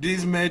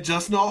 these men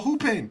just not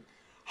hooping.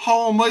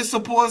 How am I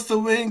supposed to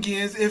win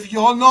games if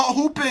y'all not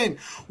hooping?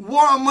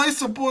 What am I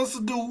supposed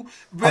to do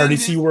when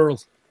RDC the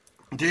World.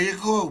 there you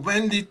go.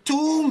 When the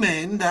two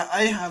men that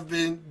I have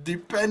been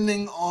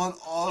depending on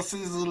all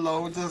season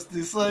long just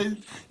decide,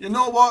 you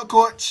know what,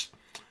 coach?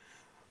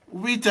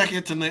 We take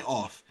it tonight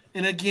off.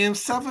 In a game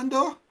seven,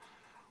 though,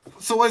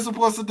 so what I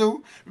supposed to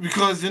do?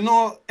 Because, you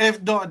know,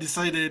 if Dot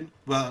decided,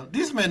 well,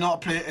 these men not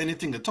play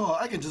anything at all,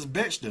 I can just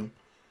bench them.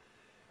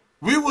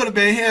 We would have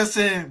been here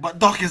saying, but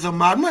Doc is a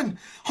madman.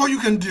 How you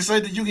can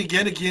decide that you can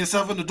get a game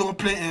seven and don't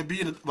play and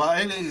be in it? Well,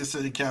 I didn't say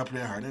you can't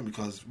play Harden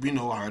because we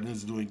know what Harden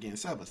is doing game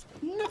sevens.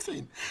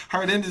 Nothing.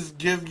 Harden is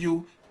give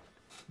you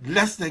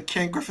less than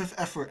Ken Griffith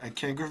effort, and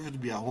Ken Griffith to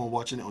be at home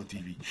watching it on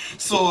TV.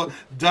 So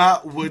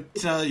that would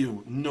tell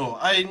you, no,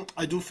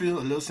 I do feel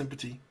a little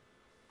sympathy.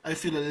 I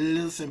feel a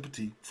little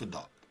sympathy for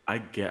Doc. I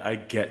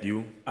get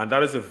you, and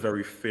that is a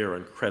very fair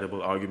and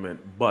credible argument.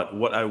 But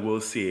what I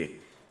will say,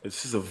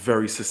 this is a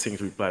very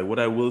succinct reply. What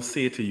I will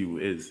say to you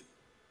is,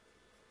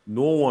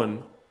 no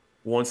one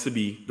wants to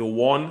be the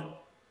one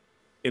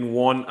in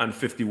 1 and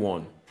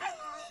 51.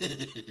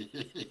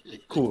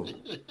 Cool.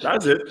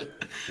 That's it.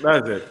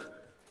 That's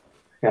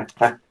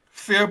it.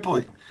 Fair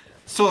point.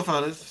 So,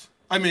 fellas,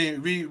 I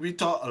mean, we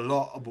talked a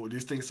lot about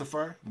these things so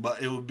far,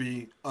 but it would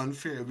be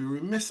unfair, it would be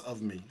remiss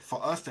of me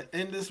for us to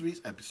end this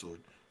week's episode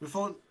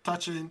without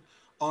touching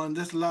on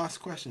this last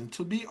question: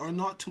 to be or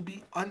not to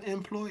be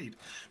unemployed?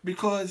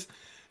 Because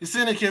you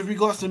see, like, if we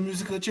got some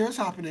musical chairs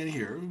happening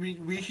here,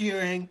 we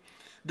hearing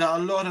that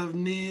a lot of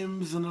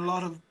names and a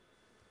lot of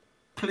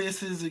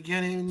places are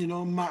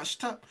getting,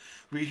 matched up.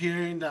 We're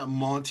hearing that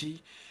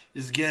Monty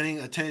is getting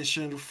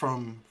attention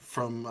from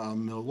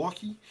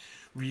Milwaukee.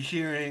 We're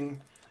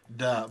hearing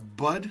that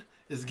Bud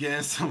is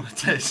getting some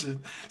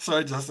attention.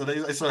 Sorry,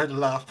 Justin, I started to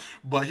laugh,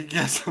 but he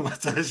gets some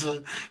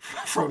attention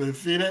from in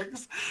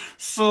Phoenix.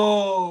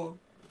 So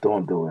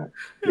Don't do it.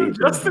 Yo, Please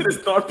don't Justin do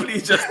is not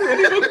pleased. Justin ain't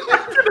even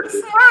cracking a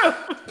smile.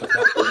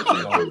 Cut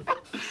it out.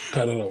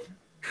 Cut it out.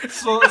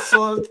 so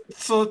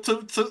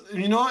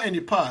in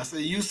the past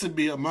it used to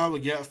be a man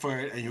would get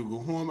fired and he'll go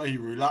home and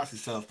he'll relax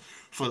himself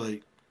for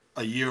like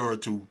a year or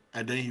two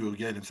and then he will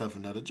get himself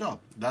another job.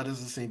 That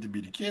doesn't seem to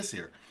be the case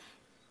here.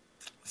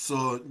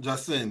 So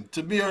Justin,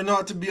 to be or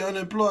not to be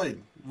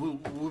unemployed,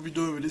 what we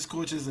doing with these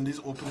coaches and these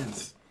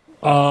openings?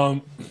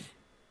 Um,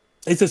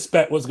 I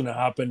suspect what's going to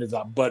happen is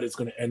that Bud is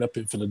going to end up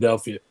in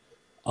Philadelphia,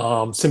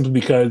 simply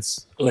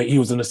because like he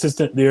was an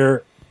assistant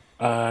there,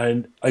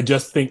 and I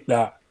just think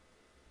that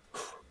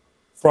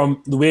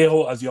from the way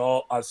how as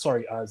y'all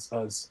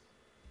as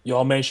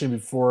y'all mentioned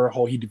before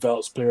how he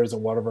develops players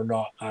and whatever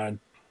not, and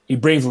he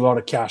brings a lot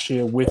of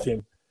cachet with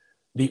him.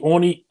 The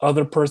only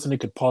other person that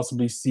could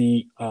possibly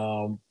see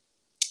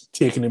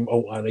taking him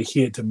out, and I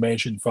hate to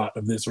mention the fact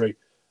of this, right,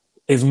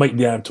 is Mike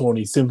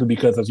D'Antoni, simply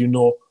because, as you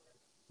know,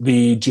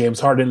 the James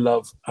Harden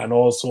love and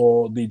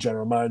also the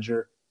general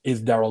manager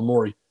is Daryl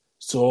Morey.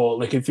 So,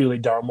 like, I feel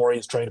like Daryl Morey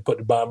is trying to put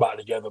the band back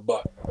together,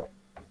 but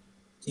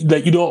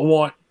like, you don't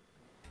want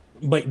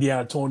Mike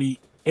D'Antoni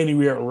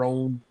anywhere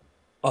around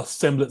a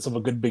semblance of a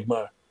good big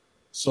man.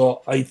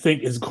 So, I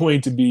think it's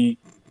going to be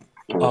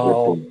it.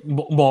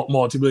 Perfect.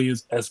 Monty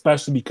Williams,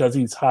 especially because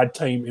he's had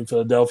time in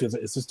Philadelphia as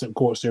an assistant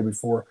coach there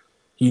before.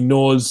 He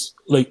knows,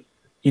 like,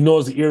 he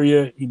knows the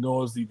area, he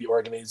knows the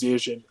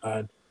organization,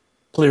 and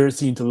players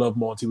seem to love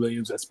Monty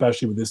Williams,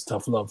 especially with this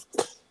tough love.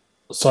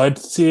 So I'd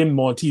say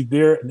Monty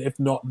there, and if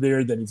not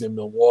there, then he's in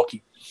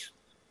Milwaukee.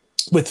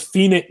 With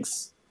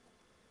Phoenix,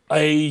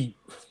 I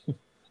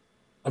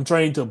I'm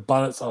trying to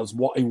balance out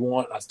what I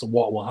want as to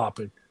what will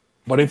happen.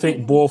 But I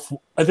think both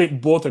are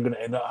gonna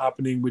end up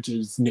happening, which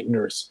is Nick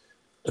Nurse.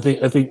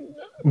 I think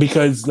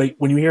because like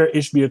when you hear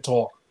Ishbia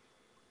talk,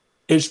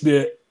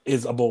 Ishbia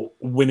is about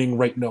winning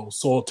right now.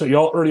 So to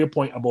your earlier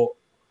point about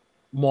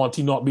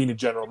Monty not being a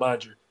general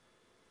manager,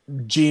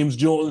 James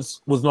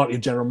Jones was not a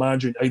general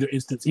manager in either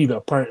instance either.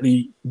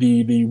 Apparently,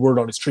 the word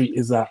on the street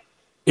is that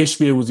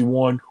Ishbia was the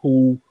one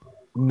who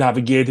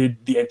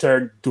navigated the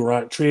entire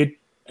Durant trade,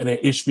 and then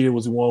Ishbia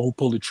was the one who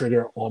pulled the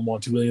trigger on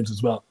Monty Williams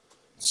as well.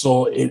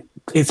 So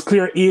it's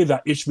clear A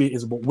that Ishbia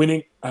is about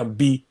winning, and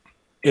B,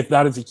 if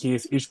that is the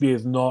case, Ishbia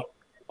is not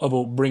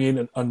about bringing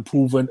an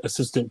unproven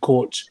assistant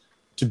coach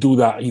to do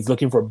that. He's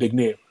looking for a big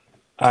name.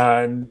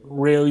 And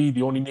really,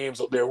 the only names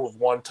out there who have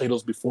won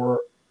titles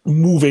before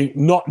moving,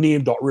 not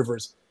named Doc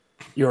Rivers,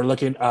 you're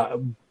looking at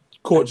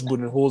Coach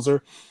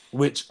Budenholzer,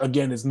 which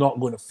again is not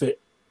going to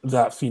fit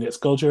that Phoenix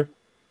culture.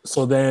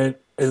 So then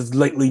is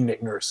likely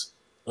Nick Nurse.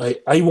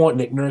 Like, I want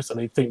Nick Nurse, and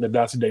I think that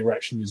that's the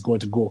direction he's going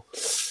to go.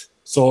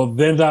 So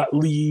then that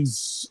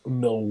leaves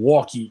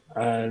Milwaukee,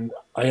 and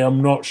I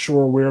am not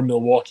sure where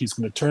Milwaukee's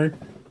going to turn.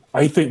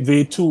 I think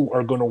they too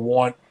are going to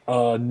want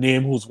a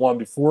name who's won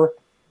before.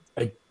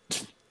 I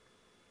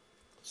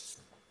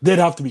They'd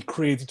have to be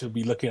crazy to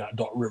be looking at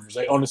Doc Rivers.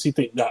 I honestly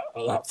think that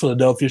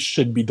Philadelphia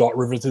should be Doc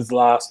Rivers'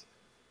 last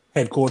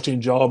head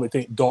coaching job. I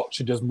think Doc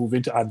should just move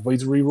into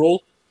advisory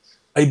role.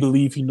 I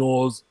believe he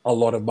knows a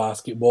lot of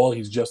basketball.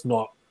 He's just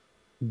not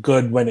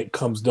good when it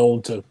comes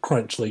down to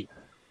crunch. Like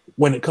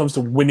when it comes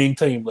to winning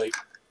time, like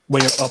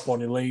when you're up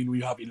on the lane, when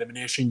you have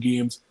elimination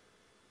games.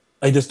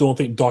 I just don't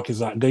think Doc is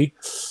that guy.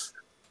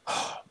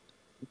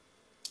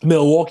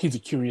 Milwaukee's a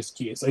curious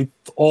case. I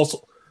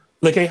also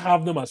like I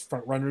have them as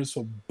front runners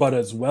for Bud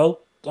as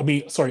well. I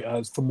mean, sorry,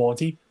 as for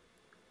Monty.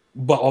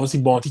 But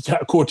obviously Monty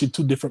can't coach in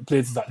two different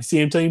places at the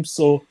same time.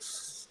 So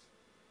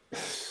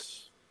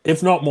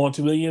if not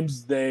Monty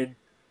Williams, then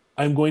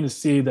I'm going to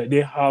say that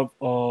they have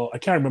I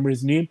can't remember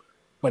his name,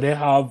 but they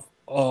have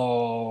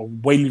a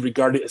widely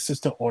regarded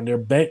assistant on their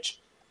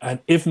bench. And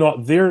if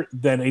not there,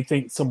 then I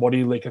think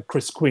somebody like a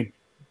Chris Quinn.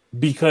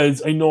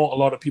 Because I know a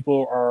lot of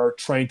people are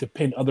trying to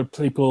pin other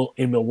people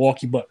in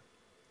Milwaukee, but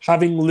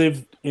having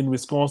lived in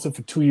Wisconsin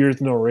for 2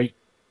 years now, right,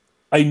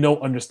 I now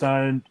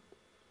understand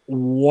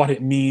what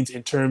it means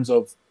in terms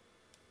of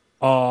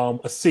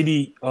a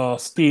city,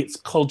 state's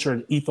culture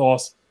and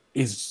ethos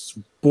is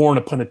born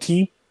upon a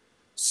team.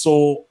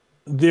 So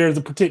there's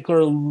a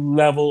particular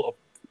level of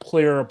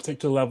player, a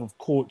particular level of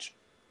coach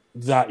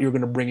that you're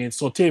going to bring in.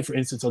 So take, for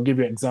instance, I'll give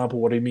you an example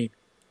of what I mean.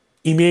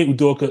 Ime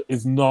Udoka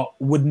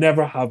would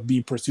never have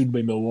been pursued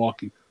by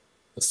Milwaukee,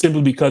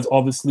 simply because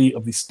obviously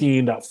of the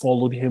stain that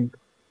followed him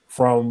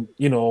from,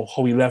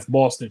 how he left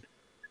Boston.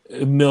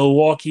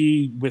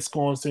 Milwaukee,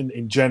 Wisconsin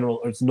in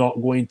general is not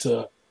going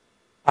to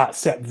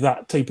accept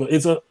that type of.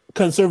 It's a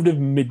conservative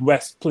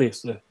Midwest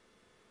place,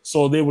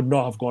 so they would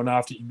not have gone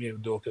after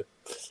Ime Udoka.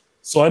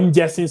 So I'm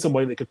guessing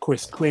somebody like a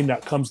Chris Quinn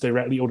that comes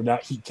directly out of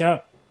that heat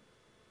camp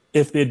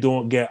if they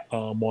don't get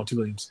Monty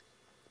Williams.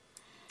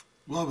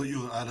 What about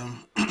you,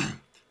 Adam?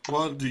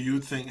 What do you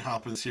think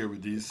happens here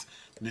with these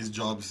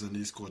jobs and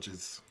these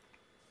coaches?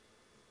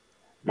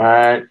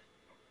 Man,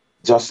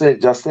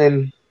 Justin's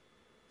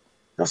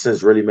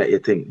really made you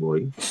think,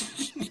 boy.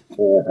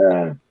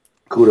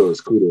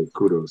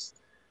 Kudos.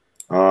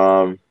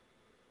 Um,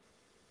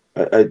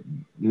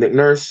 Nick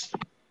Nurse,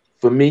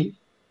 for me,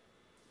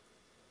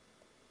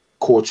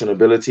 coaching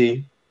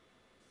ability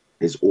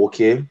is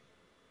okay.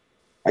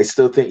 I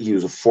still think he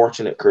was a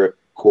fortunate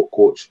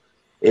coach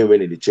in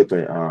winning the chip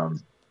in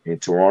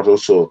Toronto.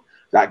 So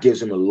that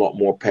gives him a lot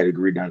more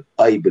pedigree than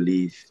I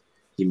believe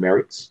he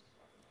merits.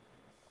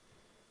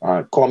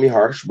 Call me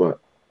harsh, but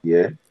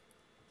yeah.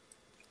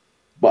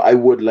 But I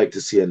would like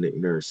to see a Nick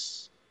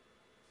Nurse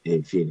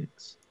in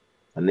Phoenix.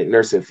 A Nick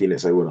Nurse in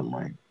Phoenix, I wouldn't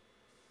mind.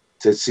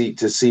 To see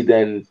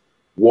then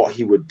what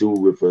he would do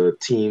with a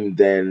team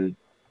then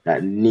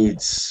that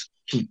needs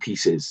key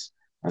pieces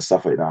and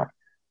stuff like that,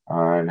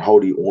 and how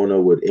the owner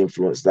would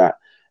influence that.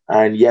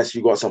 And yes,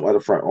 you got some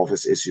other front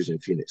office issues in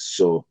Phoenix,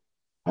 so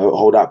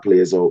how that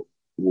plays out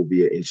will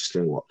be an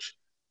interesting watch.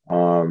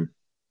 Um,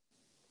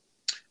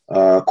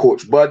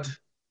 Coach Bud,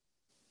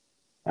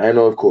 I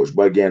know if Coach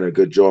Bud getting a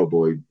good job,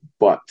 boy,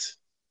 but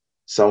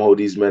somehow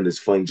these men is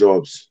find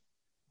jobs,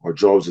 or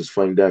jobs is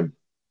find them.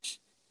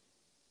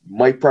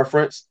 My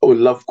preference, I would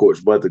love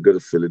Coach Bud to go to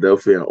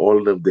Philadelphia and all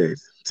of them there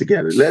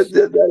together. Let's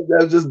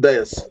just die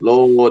a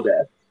slow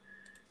death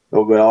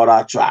over all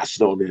that trash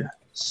down there.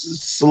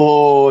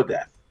 Slow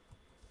death.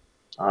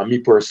 Me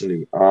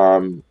personally,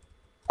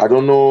 I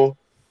don't know.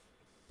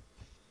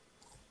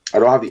 I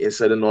don't have the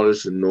insider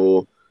knowledge to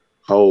know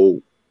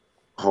how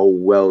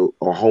well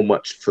or how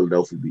much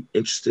Philadelphia would be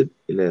interested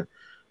in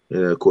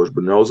a Coach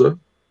Bonanza,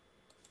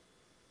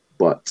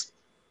 but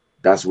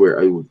that's where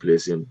I would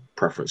place him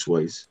preference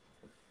wise.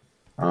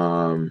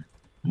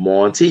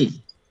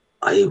 Monty,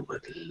 I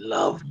would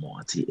love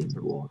Monty in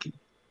Milwaukee.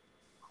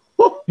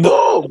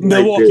 No,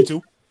 Milwaukee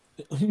too.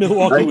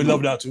 Milwaukee I would love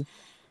would, that too.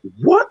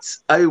 what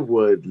I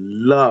would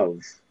love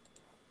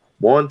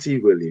Monty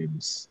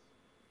Williams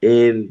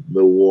in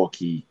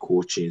Milwaukee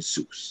coaching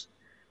Seuss,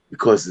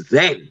 because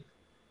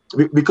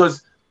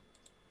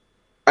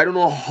I don't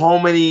know how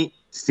many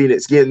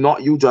Phoenix games,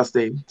 not you,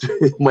 Justin,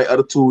 my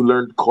other two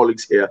learned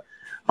colleagues here,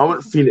 how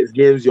many Phoenix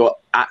games you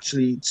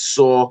actually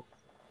saw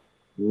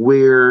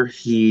where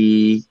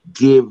he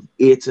gave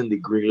Aiton the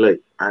green light,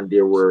 and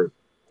there were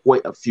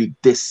quite a few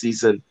this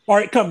season. All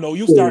right, come no,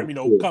 you start me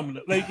no. Come,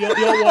 like you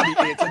don't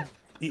want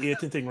the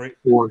 18 thing, right?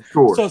 For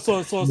sure. So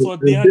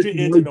DeAndre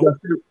Ayton, no.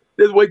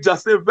 This is why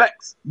Justin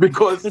Vex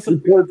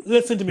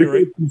Listen to me,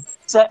 right? he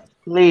set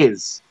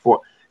plays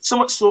for so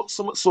much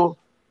so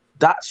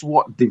that's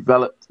what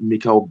developed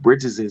Mikal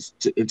Bridges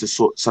into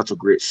such a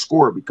great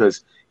scorer,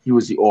 because he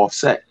was the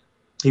offset,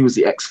 he was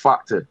the X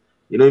factor.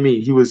 You know what I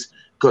mean? He was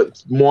good.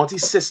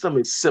 Monty's system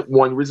is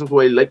one reason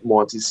why I like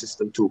Monty's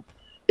system too.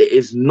 It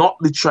is not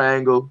the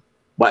triangle,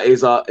 but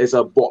it's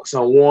a box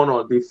and one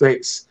on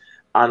defense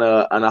and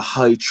a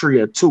high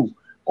 3 and 2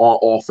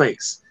 on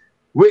offense,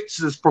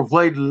 which is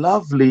provided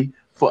lovely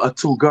for a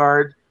two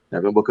guard,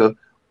 Devin Booker,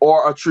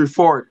 or a 3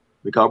 forward,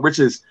 Mikal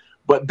Bridges.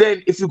 But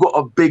then if you got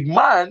a big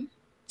man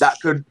that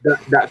could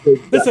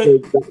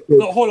Listen,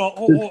 no, hold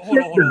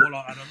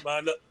on, Adam.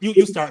 Man. Look,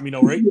 you start me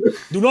now, right?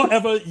 Do not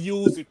ever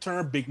use the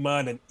term big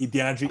man and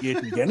DeAndre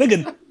Ayton again.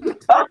 Again,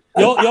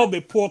 y'all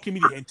been poking me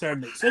the entire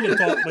night. So I'm gonna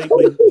talk like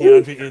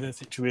DeAndre Ayton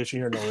situation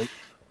here now, right?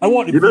 I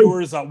want the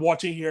viewers that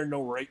watching here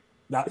know, right,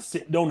 that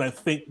sit down and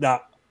think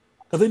that,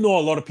 because I know a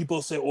lot of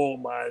people say, oh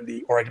man,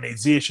 the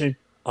organization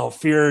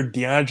fear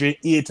DeAndre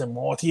Ayton,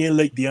 Monty ain't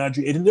like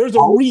DeAndre Ayton. There's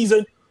a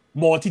reason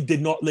Monty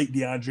did not like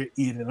DeAndre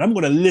Ayton. And I'm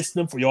going to list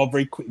them for y'all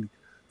very quickly.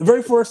 The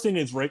very first thing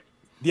is, right,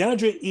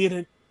 DeAndre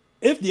Ayton,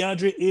 if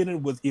DeAndre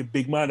Ayton was a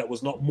big man that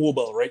was not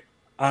mobile, right,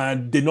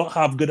 and did not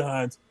have good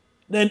hands,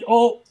 then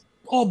all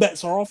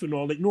bets are off and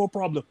all, like no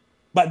problem.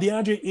 But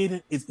DeAndre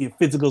Ayton is a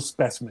physical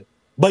specimen,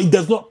 but he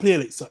does not play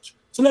like such.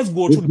 So let's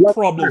go through the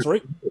problems,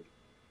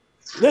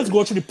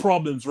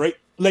 right?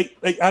 Like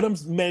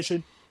Adams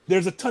mentioned,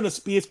 there's a ton of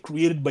space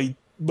created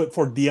but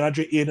for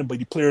DeAndre Ayton by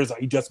the players that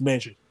he just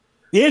mentioned.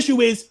 The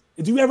issue is,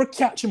 if you ever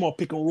catch him on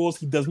pick and rolls,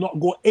 he does not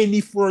go any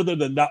further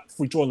than that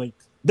free throw line.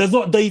 Does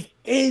not dive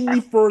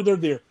any further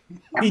there.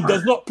 He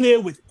does not play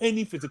with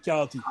any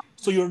physicality.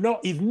 So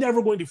he's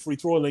never going to free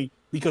throw line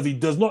because he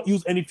does not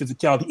use any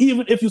physicality.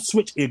 Even if you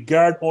switch a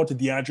guard onto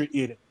DeAndre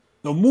Ayton,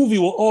 the move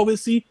you will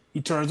always see,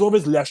 he turns over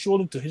his left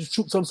shoulder to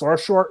shoot some sort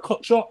of short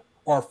hook shot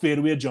or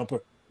fadeaway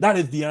jumper. That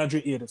is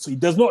DeAndre Ayton. So he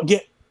does not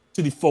get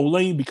to the foul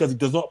line because he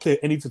does not play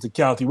any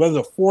physicality, whether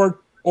a forward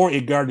or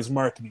a guard is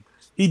marking.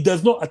 He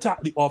does not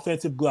attack the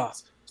offensive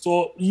glass.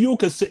 So you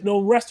can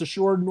rest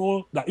assured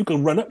know that you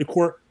can run up the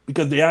court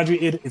because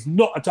DeAndre Ayton is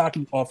not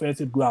attacking the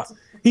offensive glass.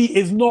 He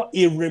is not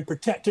a rim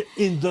protector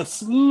in the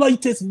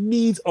slightest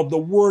needs of the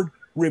word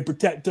rim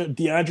protector.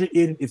 DeAndre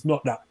Ayton is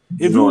not that.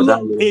 If you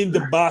look in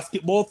the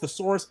basketball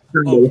thesaurus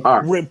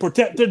of rim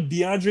protector,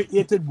 DeAndre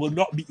Ayton will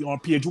not be on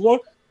page 1,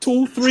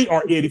 2, 3,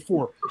 or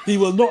 84. He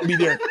will not be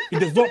there. He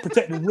does not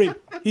protect the rim.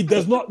 He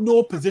does not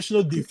know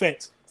positional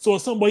defense. So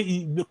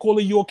somebody,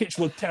 Nikola Jokic,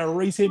 will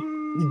terrorize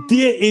him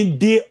day in,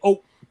 day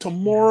out.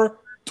 Tomorrow,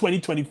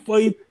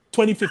 2025,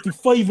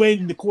 2055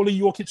 when Nikola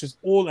Jokic is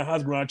old and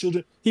has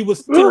grandchildren, he will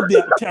still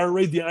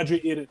terrorize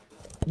DeAndre Ayton.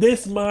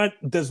 This man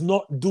does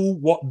not do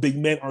what big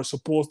men are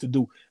supposed to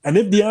do. And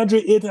if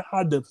DeAndre Ayton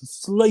had the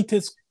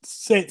slightest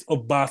sense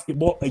of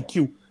basketball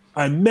IQ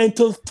and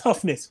mental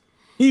toughness,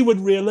 he would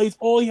realize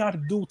all he had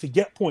to do to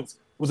get points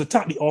was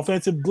attack the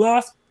offensive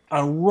glass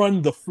and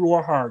run the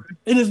floor hard.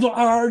 It is not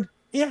hard.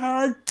 It's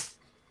hard.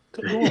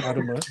 Go on,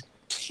 Adam, man.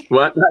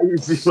 But that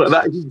easy. But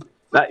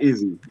that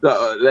easy.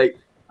 Like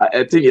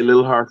I think a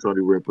little harsh on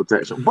the rim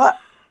protection, but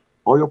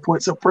all your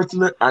points are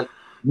pertinent. And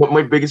what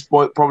my biggest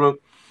problem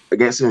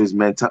against him is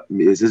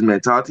his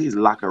mentality, is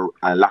lack of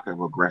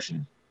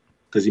aggression.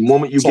 Because the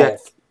moment you get,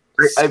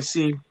 I've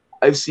seen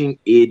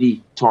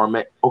AD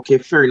torment. Okay,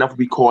 fair enough.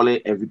 We call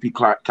it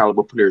MVP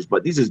caliber players,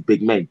 but these is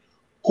big men.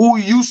 Who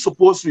you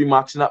supposed to be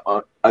matching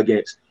up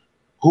against?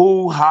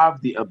 Who you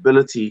have the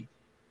ability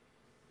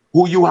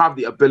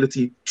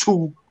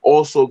to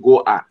also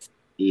go at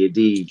AD,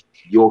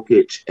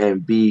 Jokic,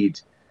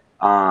 Embiid,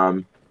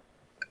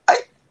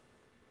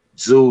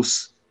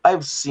 Zeus.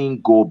 I've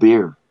seen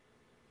Gobert,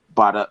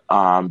 but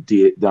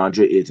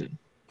DeAndre Ayton.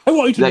 I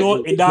want you to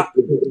know in that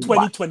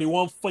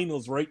 2021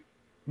 finals, right?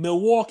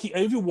 Milwaukee,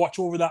 and if you watch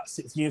over that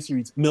 6-game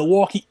series,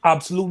 Milwaukee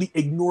absolutely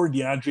ignored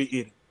DeAndre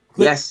Ayton.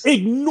 Yes.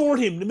 Ignored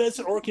him. The man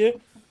said, okay,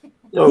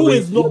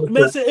 the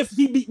man said, if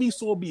he beat me,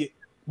 so be it.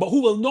 But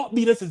who will not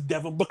beat us is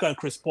Devin Booker and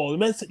Chris Paul. The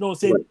man said, no,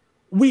 said,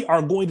 we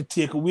are going to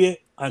take away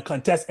and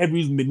contest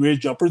every mid-range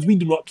jumpers. We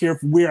do not care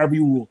for wherever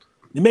you rule.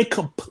 The man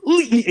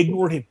completely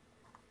ignored him.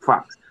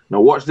 Facts. Now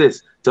watch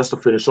this. Just to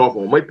finish off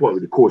on my point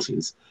with the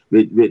coaches,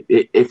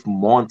 if a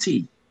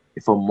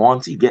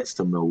Monty gets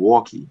to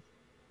Milwaukee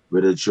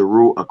with a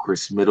Giroux, a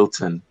Chris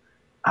Middleton,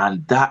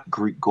 and that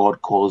Greek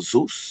god called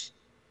Zeus,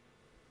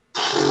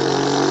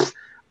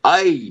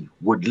 I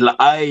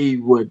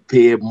would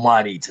pay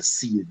money to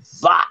see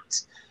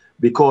that,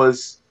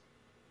 because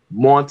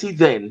Monty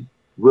then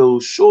will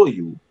show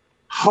you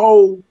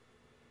how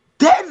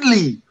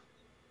deadly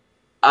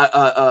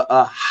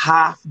a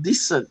half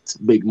decent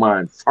big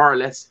man, far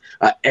less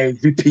an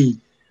MVP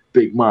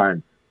big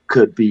man,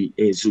 could be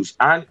in Zeus.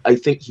 And I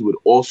think he would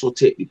also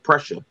take the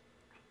pressure,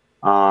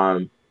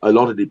 a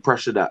lot of the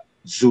pressure that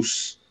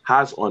Zeus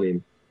has on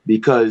him,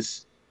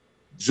 because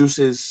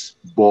Zeus's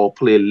ball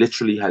play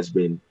literally has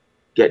been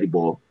get the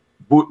ball.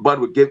 But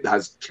would give,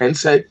 as Ken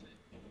said,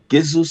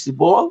 give Zeus the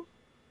ball.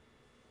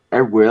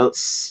 Everywhere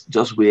else,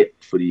 just wait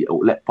for the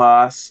outlet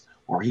pass,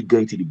 or he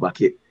going to the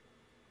bucket,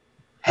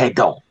 head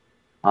down.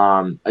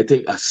 I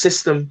think a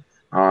system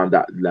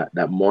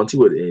that Monty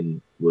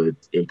would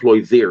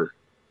employ there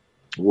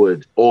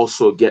would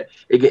also get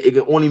it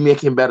can only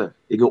make him better.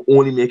 It can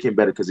only make him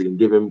better because it can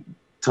give him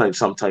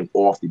some time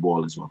off the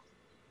ball as well.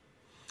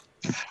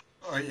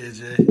 All right,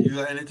 AJ, you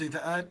got anything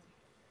to add?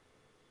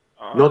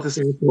 Not to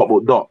say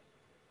about Doc.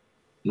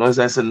 No, it's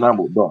saying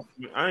about Doc.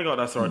 I ain't got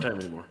that sort of time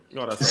anymore. You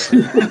got that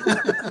sort of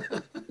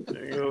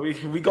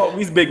time.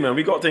 We's big man.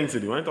 We got things to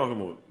do. I ain't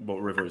talking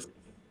about Rivers.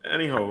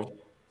 Anyhow,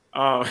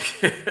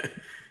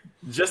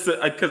 just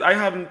because I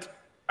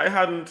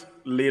hadn't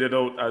laid it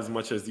out as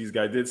much as these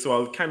guys did, so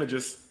I'll kind of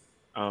just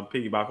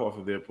piggyback off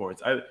of their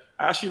points. I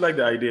actually like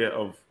the idea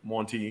of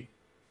Monty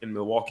in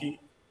Milwaukee.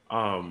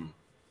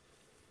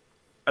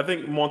 I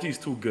think Monty's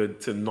too good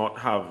to not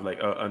have like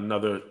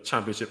another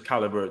championship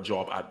caliber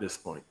job at this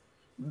point.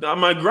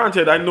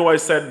 Granted, I know I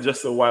said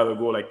just a while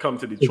ago, like, come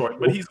to Detroit,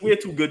 but he's way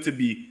too good to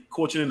be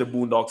coaching in the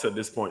Boondocks at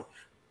this point.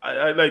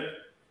 And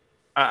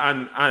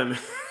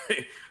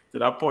to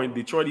that point,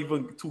 Detroit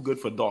even too good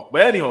for Doc.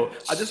 But anyhow,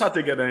 I just had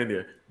to get that in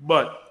there.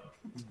 But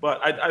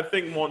I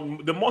think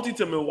the Monty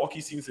to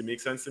Milwaukee seems to make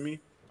sense to me.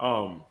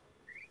 And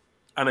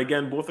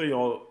again, both of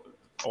y'all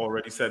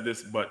already said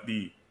this, but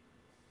the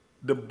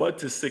Bud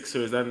to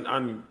Sixers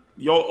and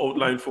y'all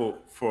outlined for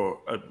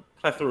a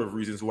plethora of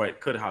reasons why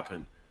it could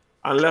happen,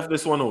 and left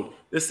this one out.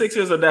 The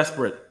Sixers are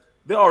desperate.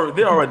 They are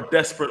a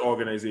desperate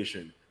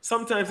organization.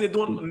 Sometimes they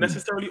don't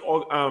necessarily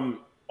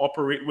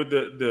operate with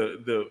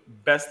the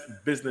best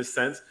business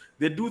sense.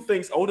 They do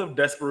things out of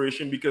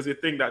desperation because they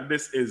think that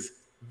this is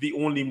the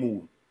only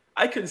move.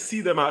 I can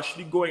see them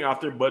actually going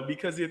after Bud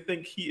because they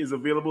think he is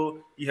available.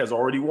 He has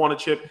already won a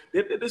chip.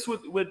 They did this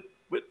with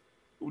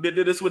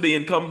the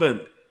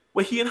incumbent.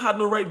 But he ain't had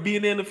no right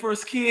being there in the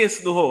first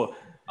case, though.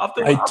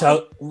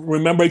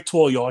 Remember I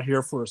told y'all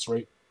here first,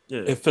 right?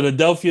 Yeah. If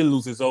Philadelphia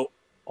loses out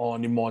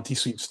on the Monty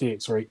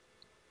sweepstakes, right?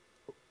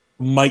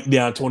 Mike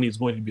D'Antoni is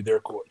going to be their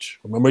coach.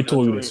 Remember I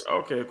told you this.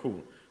 Okay,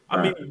 cool.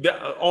 I mean,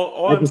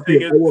 all I'm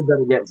saying is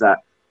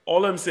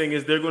all I'm saying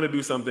is they're going to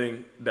do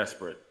something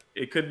desperate.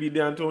 It could be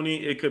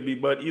D'Antoni, it could be,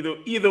 but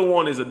either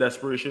one is a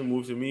desperation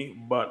move to me.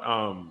 But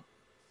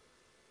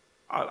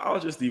I'll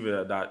just leave it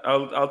at that.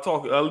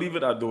 I'll leave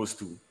it at those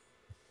two.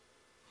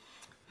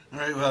 All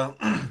right, well,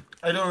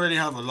 I don't really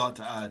have a lot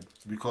to add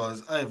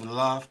because I've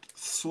laughed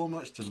so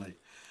much tonight.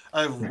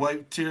 I've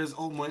wiped tears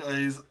out my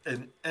eyes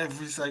in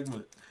every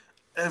segment,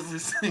 every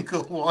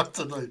single one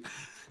tonight.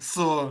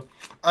 So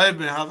I've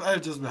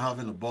just been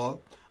having a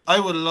ball. I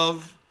would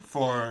love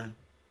for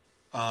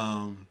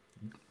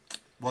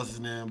what's his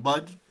name,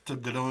 Bud, to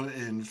go down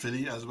in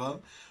Philly as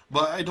well.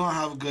 But I don't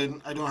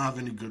have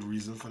any good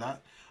reason for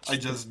that. I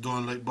just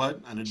don't like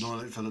Bud and I don't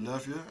like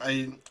Philadelphia.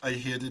 I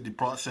hated the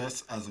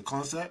process as a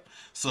concept.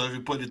 So if you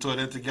put the two of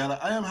them together,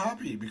 I am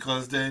happy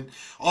because then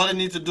all I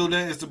need to do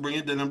then is to bring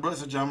in Dylan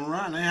Brooks and John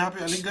Moran. I'm happy.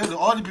 And guys,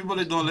 all the people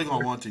that don't like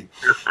on one team.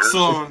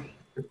 So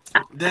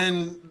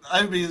then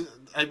I'd be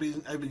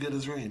good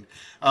as rain.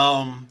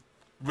 Um,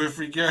 with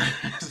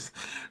regards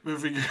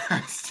with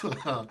regards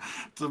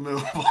to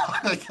Milwaukee,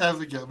 I can't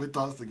forget my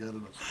thoughts together.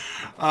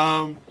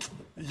 Um,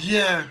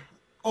 yeah.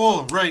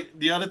 Oh, right.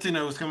 The other thing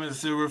I was coming to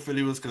say where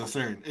Philly was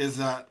concerned is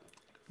that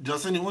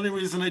Justin. The only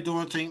reason I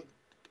don't think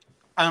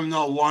I'm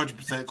not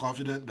 100%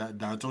 confident that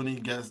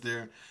D'Antoni gets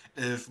there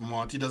if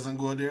Monty doesn't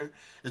go there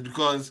is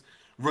because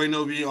right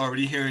now we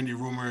already hearing the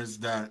rumors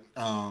that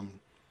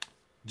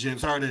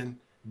James Harden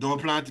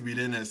don't plan to be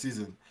there next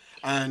season.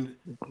 And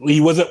He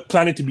wasn't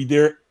planning to be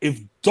there if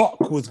Doc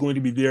was going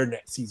to be there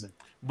next season.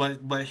 but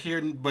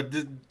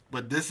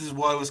this is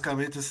what I was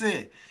coming to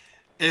say.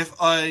 If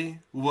I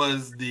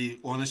was the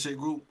ownership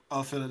group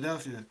of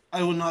Philadelphia,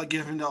 I would not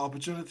give him that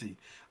opportunity.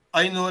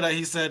 I know that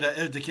he said that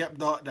if they kept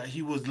Doc, that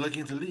he was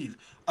looking to leave.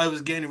 I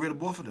was getting rid of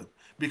both of them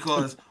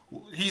because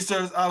he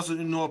serves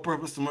absolutely no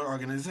purpose to my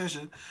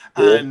organization,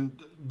 Yeah. and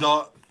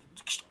Doc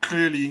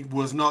clearly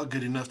was not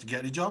good enough to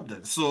get the job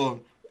done.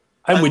 So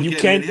I'm I with would you, get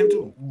rid Ken, of him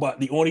too. but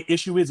the only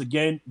issue is,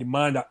 again, the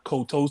man that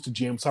co-toes to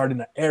James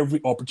Harden at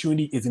every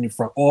opportunity is in the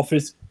front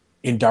office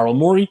in Daryl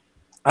Morey.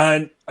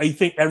 And I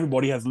think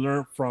everybody has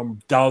learned from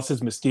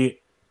Dallas's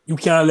mistake. You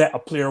can't let a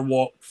player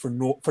walk for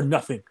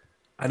nothing.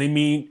 And I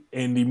mean,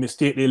 in the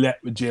mistake they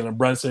let with Jalen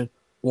Brunson,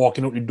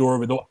 walking out the door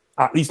without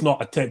at least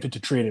not attempting to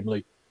trade him.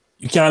 Like,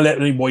 you can't let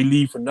anybody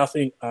leave for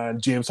nothing.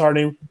 And James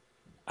Harden,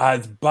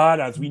 as bad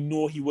as we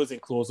know he was in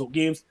closeout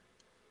games,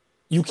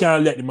 you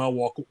can't let the man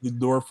walk out the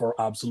door for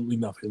absolutely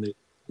nothing. Like,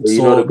 But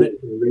you know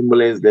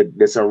so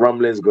there's some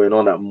rumblings going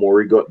on that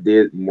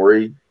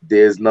Maury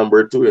Day's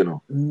number two, you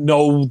know.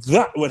 no,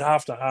 that would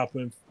have to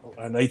happen,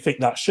 and I think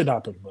that should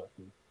happen. But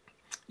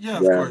Yeah,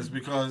 of Yeah. course,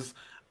 because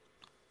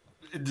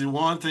the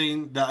one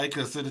thing that I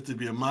consider to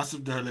be a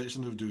massive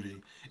dereliction of duty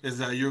is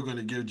that you're going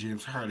to give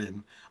James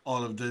Harden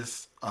all of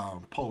this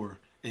power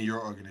in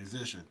your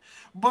organization.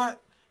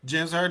 But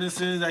James Harden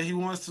says that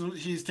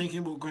he's thinking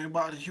about going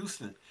back to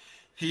Houston.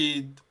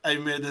 I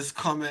made this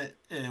comment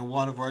in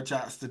one of our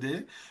chats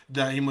today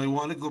that he might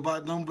want to go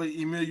back down by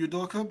Email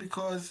Udoka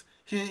because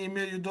he and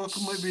Email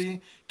Udoka might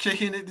be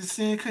kicking it the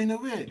same kind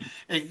of way.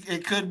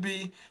 It could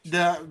be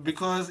that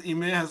because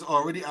Email has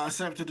already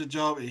accepted the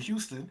job in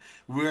Houston,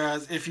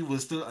 whereas if he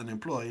was still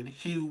unemployed,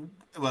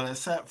 well,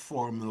 except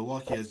for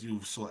Milwaukee, as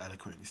you so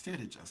eloquently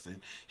stated, Justin,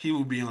 he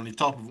would be on the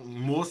top of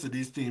most of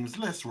these teams'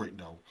 list right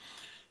now.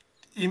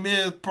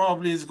 Emil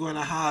probably is going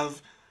to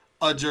have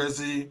a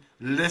jersey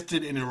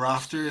lifted in the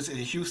rafters in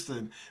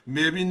Houston.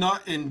 Maybe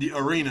not in the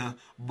arena,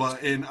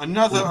 but in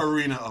another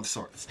arena of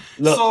sorts.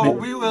 look, So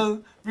we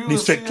will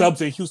these strip see.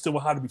 clubs in Houston will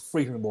have to be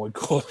freaking boy.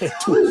 Call it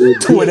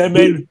two of them James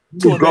men,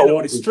 two of them got men on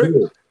one the for strip.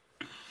 sure.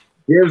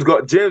 James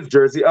got James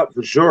jersey up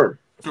for sure.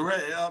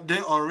 Correct,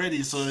 update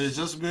already. So it's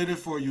just waiting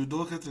for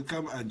Udoka to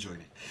come and join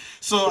it.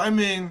 So I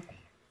mean,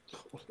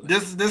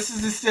 this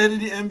is the state of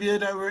the NBA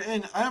that we're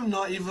in. I'm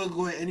not even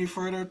going any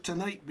further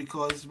tonight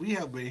because we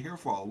have been here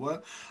for a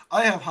while.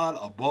 I have had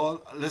a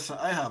ball. Listen,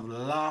 I have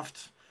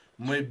laughed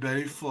my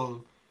belly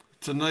full.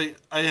 Tonight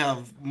I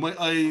have my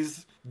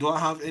eyes don't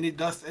have any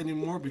dust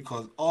anymore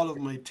because all of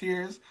my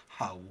tears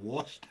have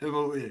washed them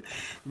away.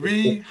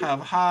 We have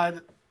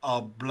had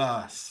a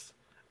blast.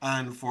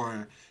 And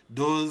for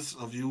those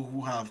of you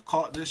who have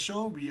caught this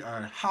show, we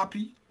are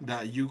happy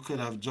that you could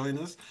have joined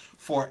us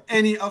for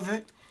any of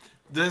it.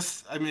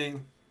 I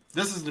mean,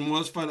 this is the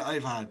most fun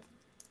I've had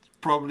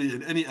probably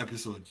in any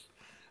episode.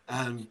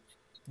 And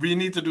we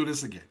need to do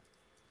this again.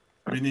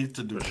 We need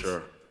to do For this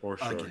sure. For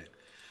sure. again.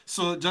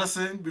 So,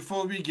 Justin,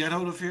 before we get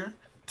out of here,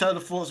 tell the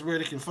folks where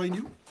they can find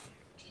you.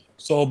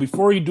 So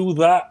before you do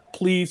that,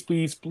 please,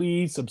 please,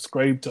 please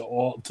subscribe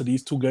to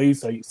these two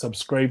guys. I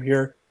subscribe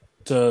here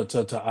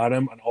to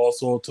Adam and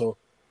also to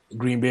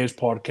GreenBaje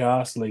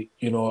podcast. Like,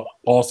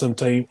 awesome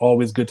time.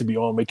 Always good to be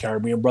on my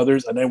Caribbean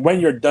brothers. And then when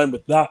you're done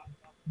with that,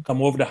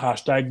 come over to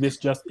hashtag this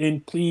just in.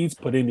 Please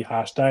put in the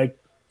hashtag.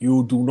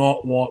 You do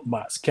not want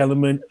Max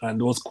Kellerman and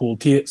those cool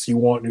tits. You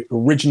want the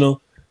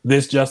original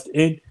this just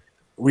in.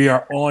 We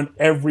are on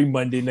every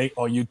Monday night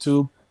on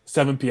YouTube,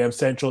 7 p.m.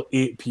 Central,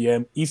 8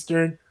 p.m.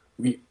 Eastern.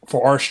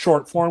 For our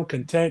short form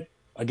content,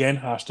 again,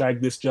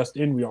 hashtag this just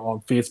in. We are on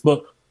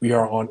Facebook, we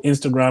are on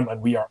Instagram,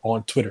 and we are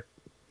on Twitter.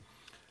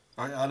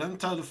 All right, Adam,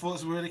 tell the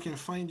folks where they can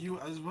find you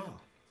as well.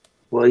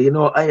 Well,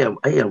 I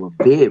am a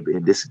babe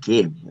in this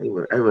game.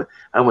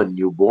 I'm a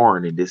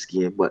newborn in this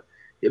game, but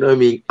you know what I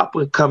mean. Up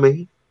and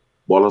coming,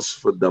 Ballers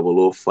for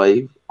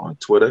 005 on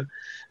Twitter,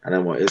 and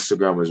I'm on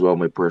Instagram as well,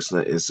 my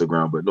personal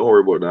Instagram. But don't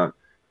worry about that.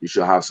 You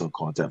should have some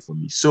content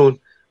from me soon.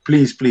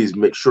 Please, please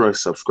make sure and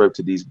subscribe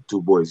to these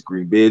two boys,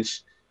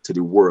 GreenBaje, to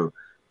the world.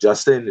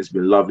 Justin, it's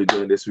been lovely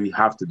doing this. We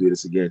have to do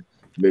this again.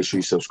 Make sure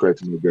you subscribe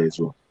to me guys as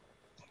well.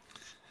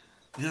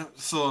 Yeah,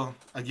 so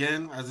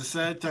again, as I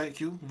said, thank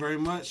you very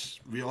much.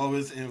 We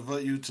always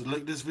invite you to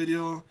like this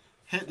video,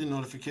 hit the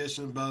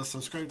notification bell,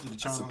 subscribe to the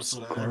channel so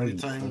that every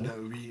Subscribe, time huh?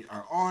 that we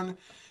are on,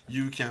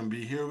 you can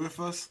be here with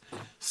us.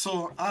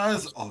 So,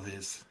 as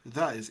always,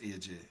 that is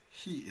AJ.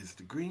 He is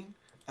the green.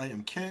 I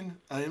am Ken.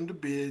 I am the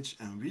beige.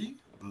 And we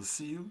will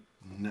see you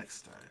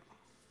next time.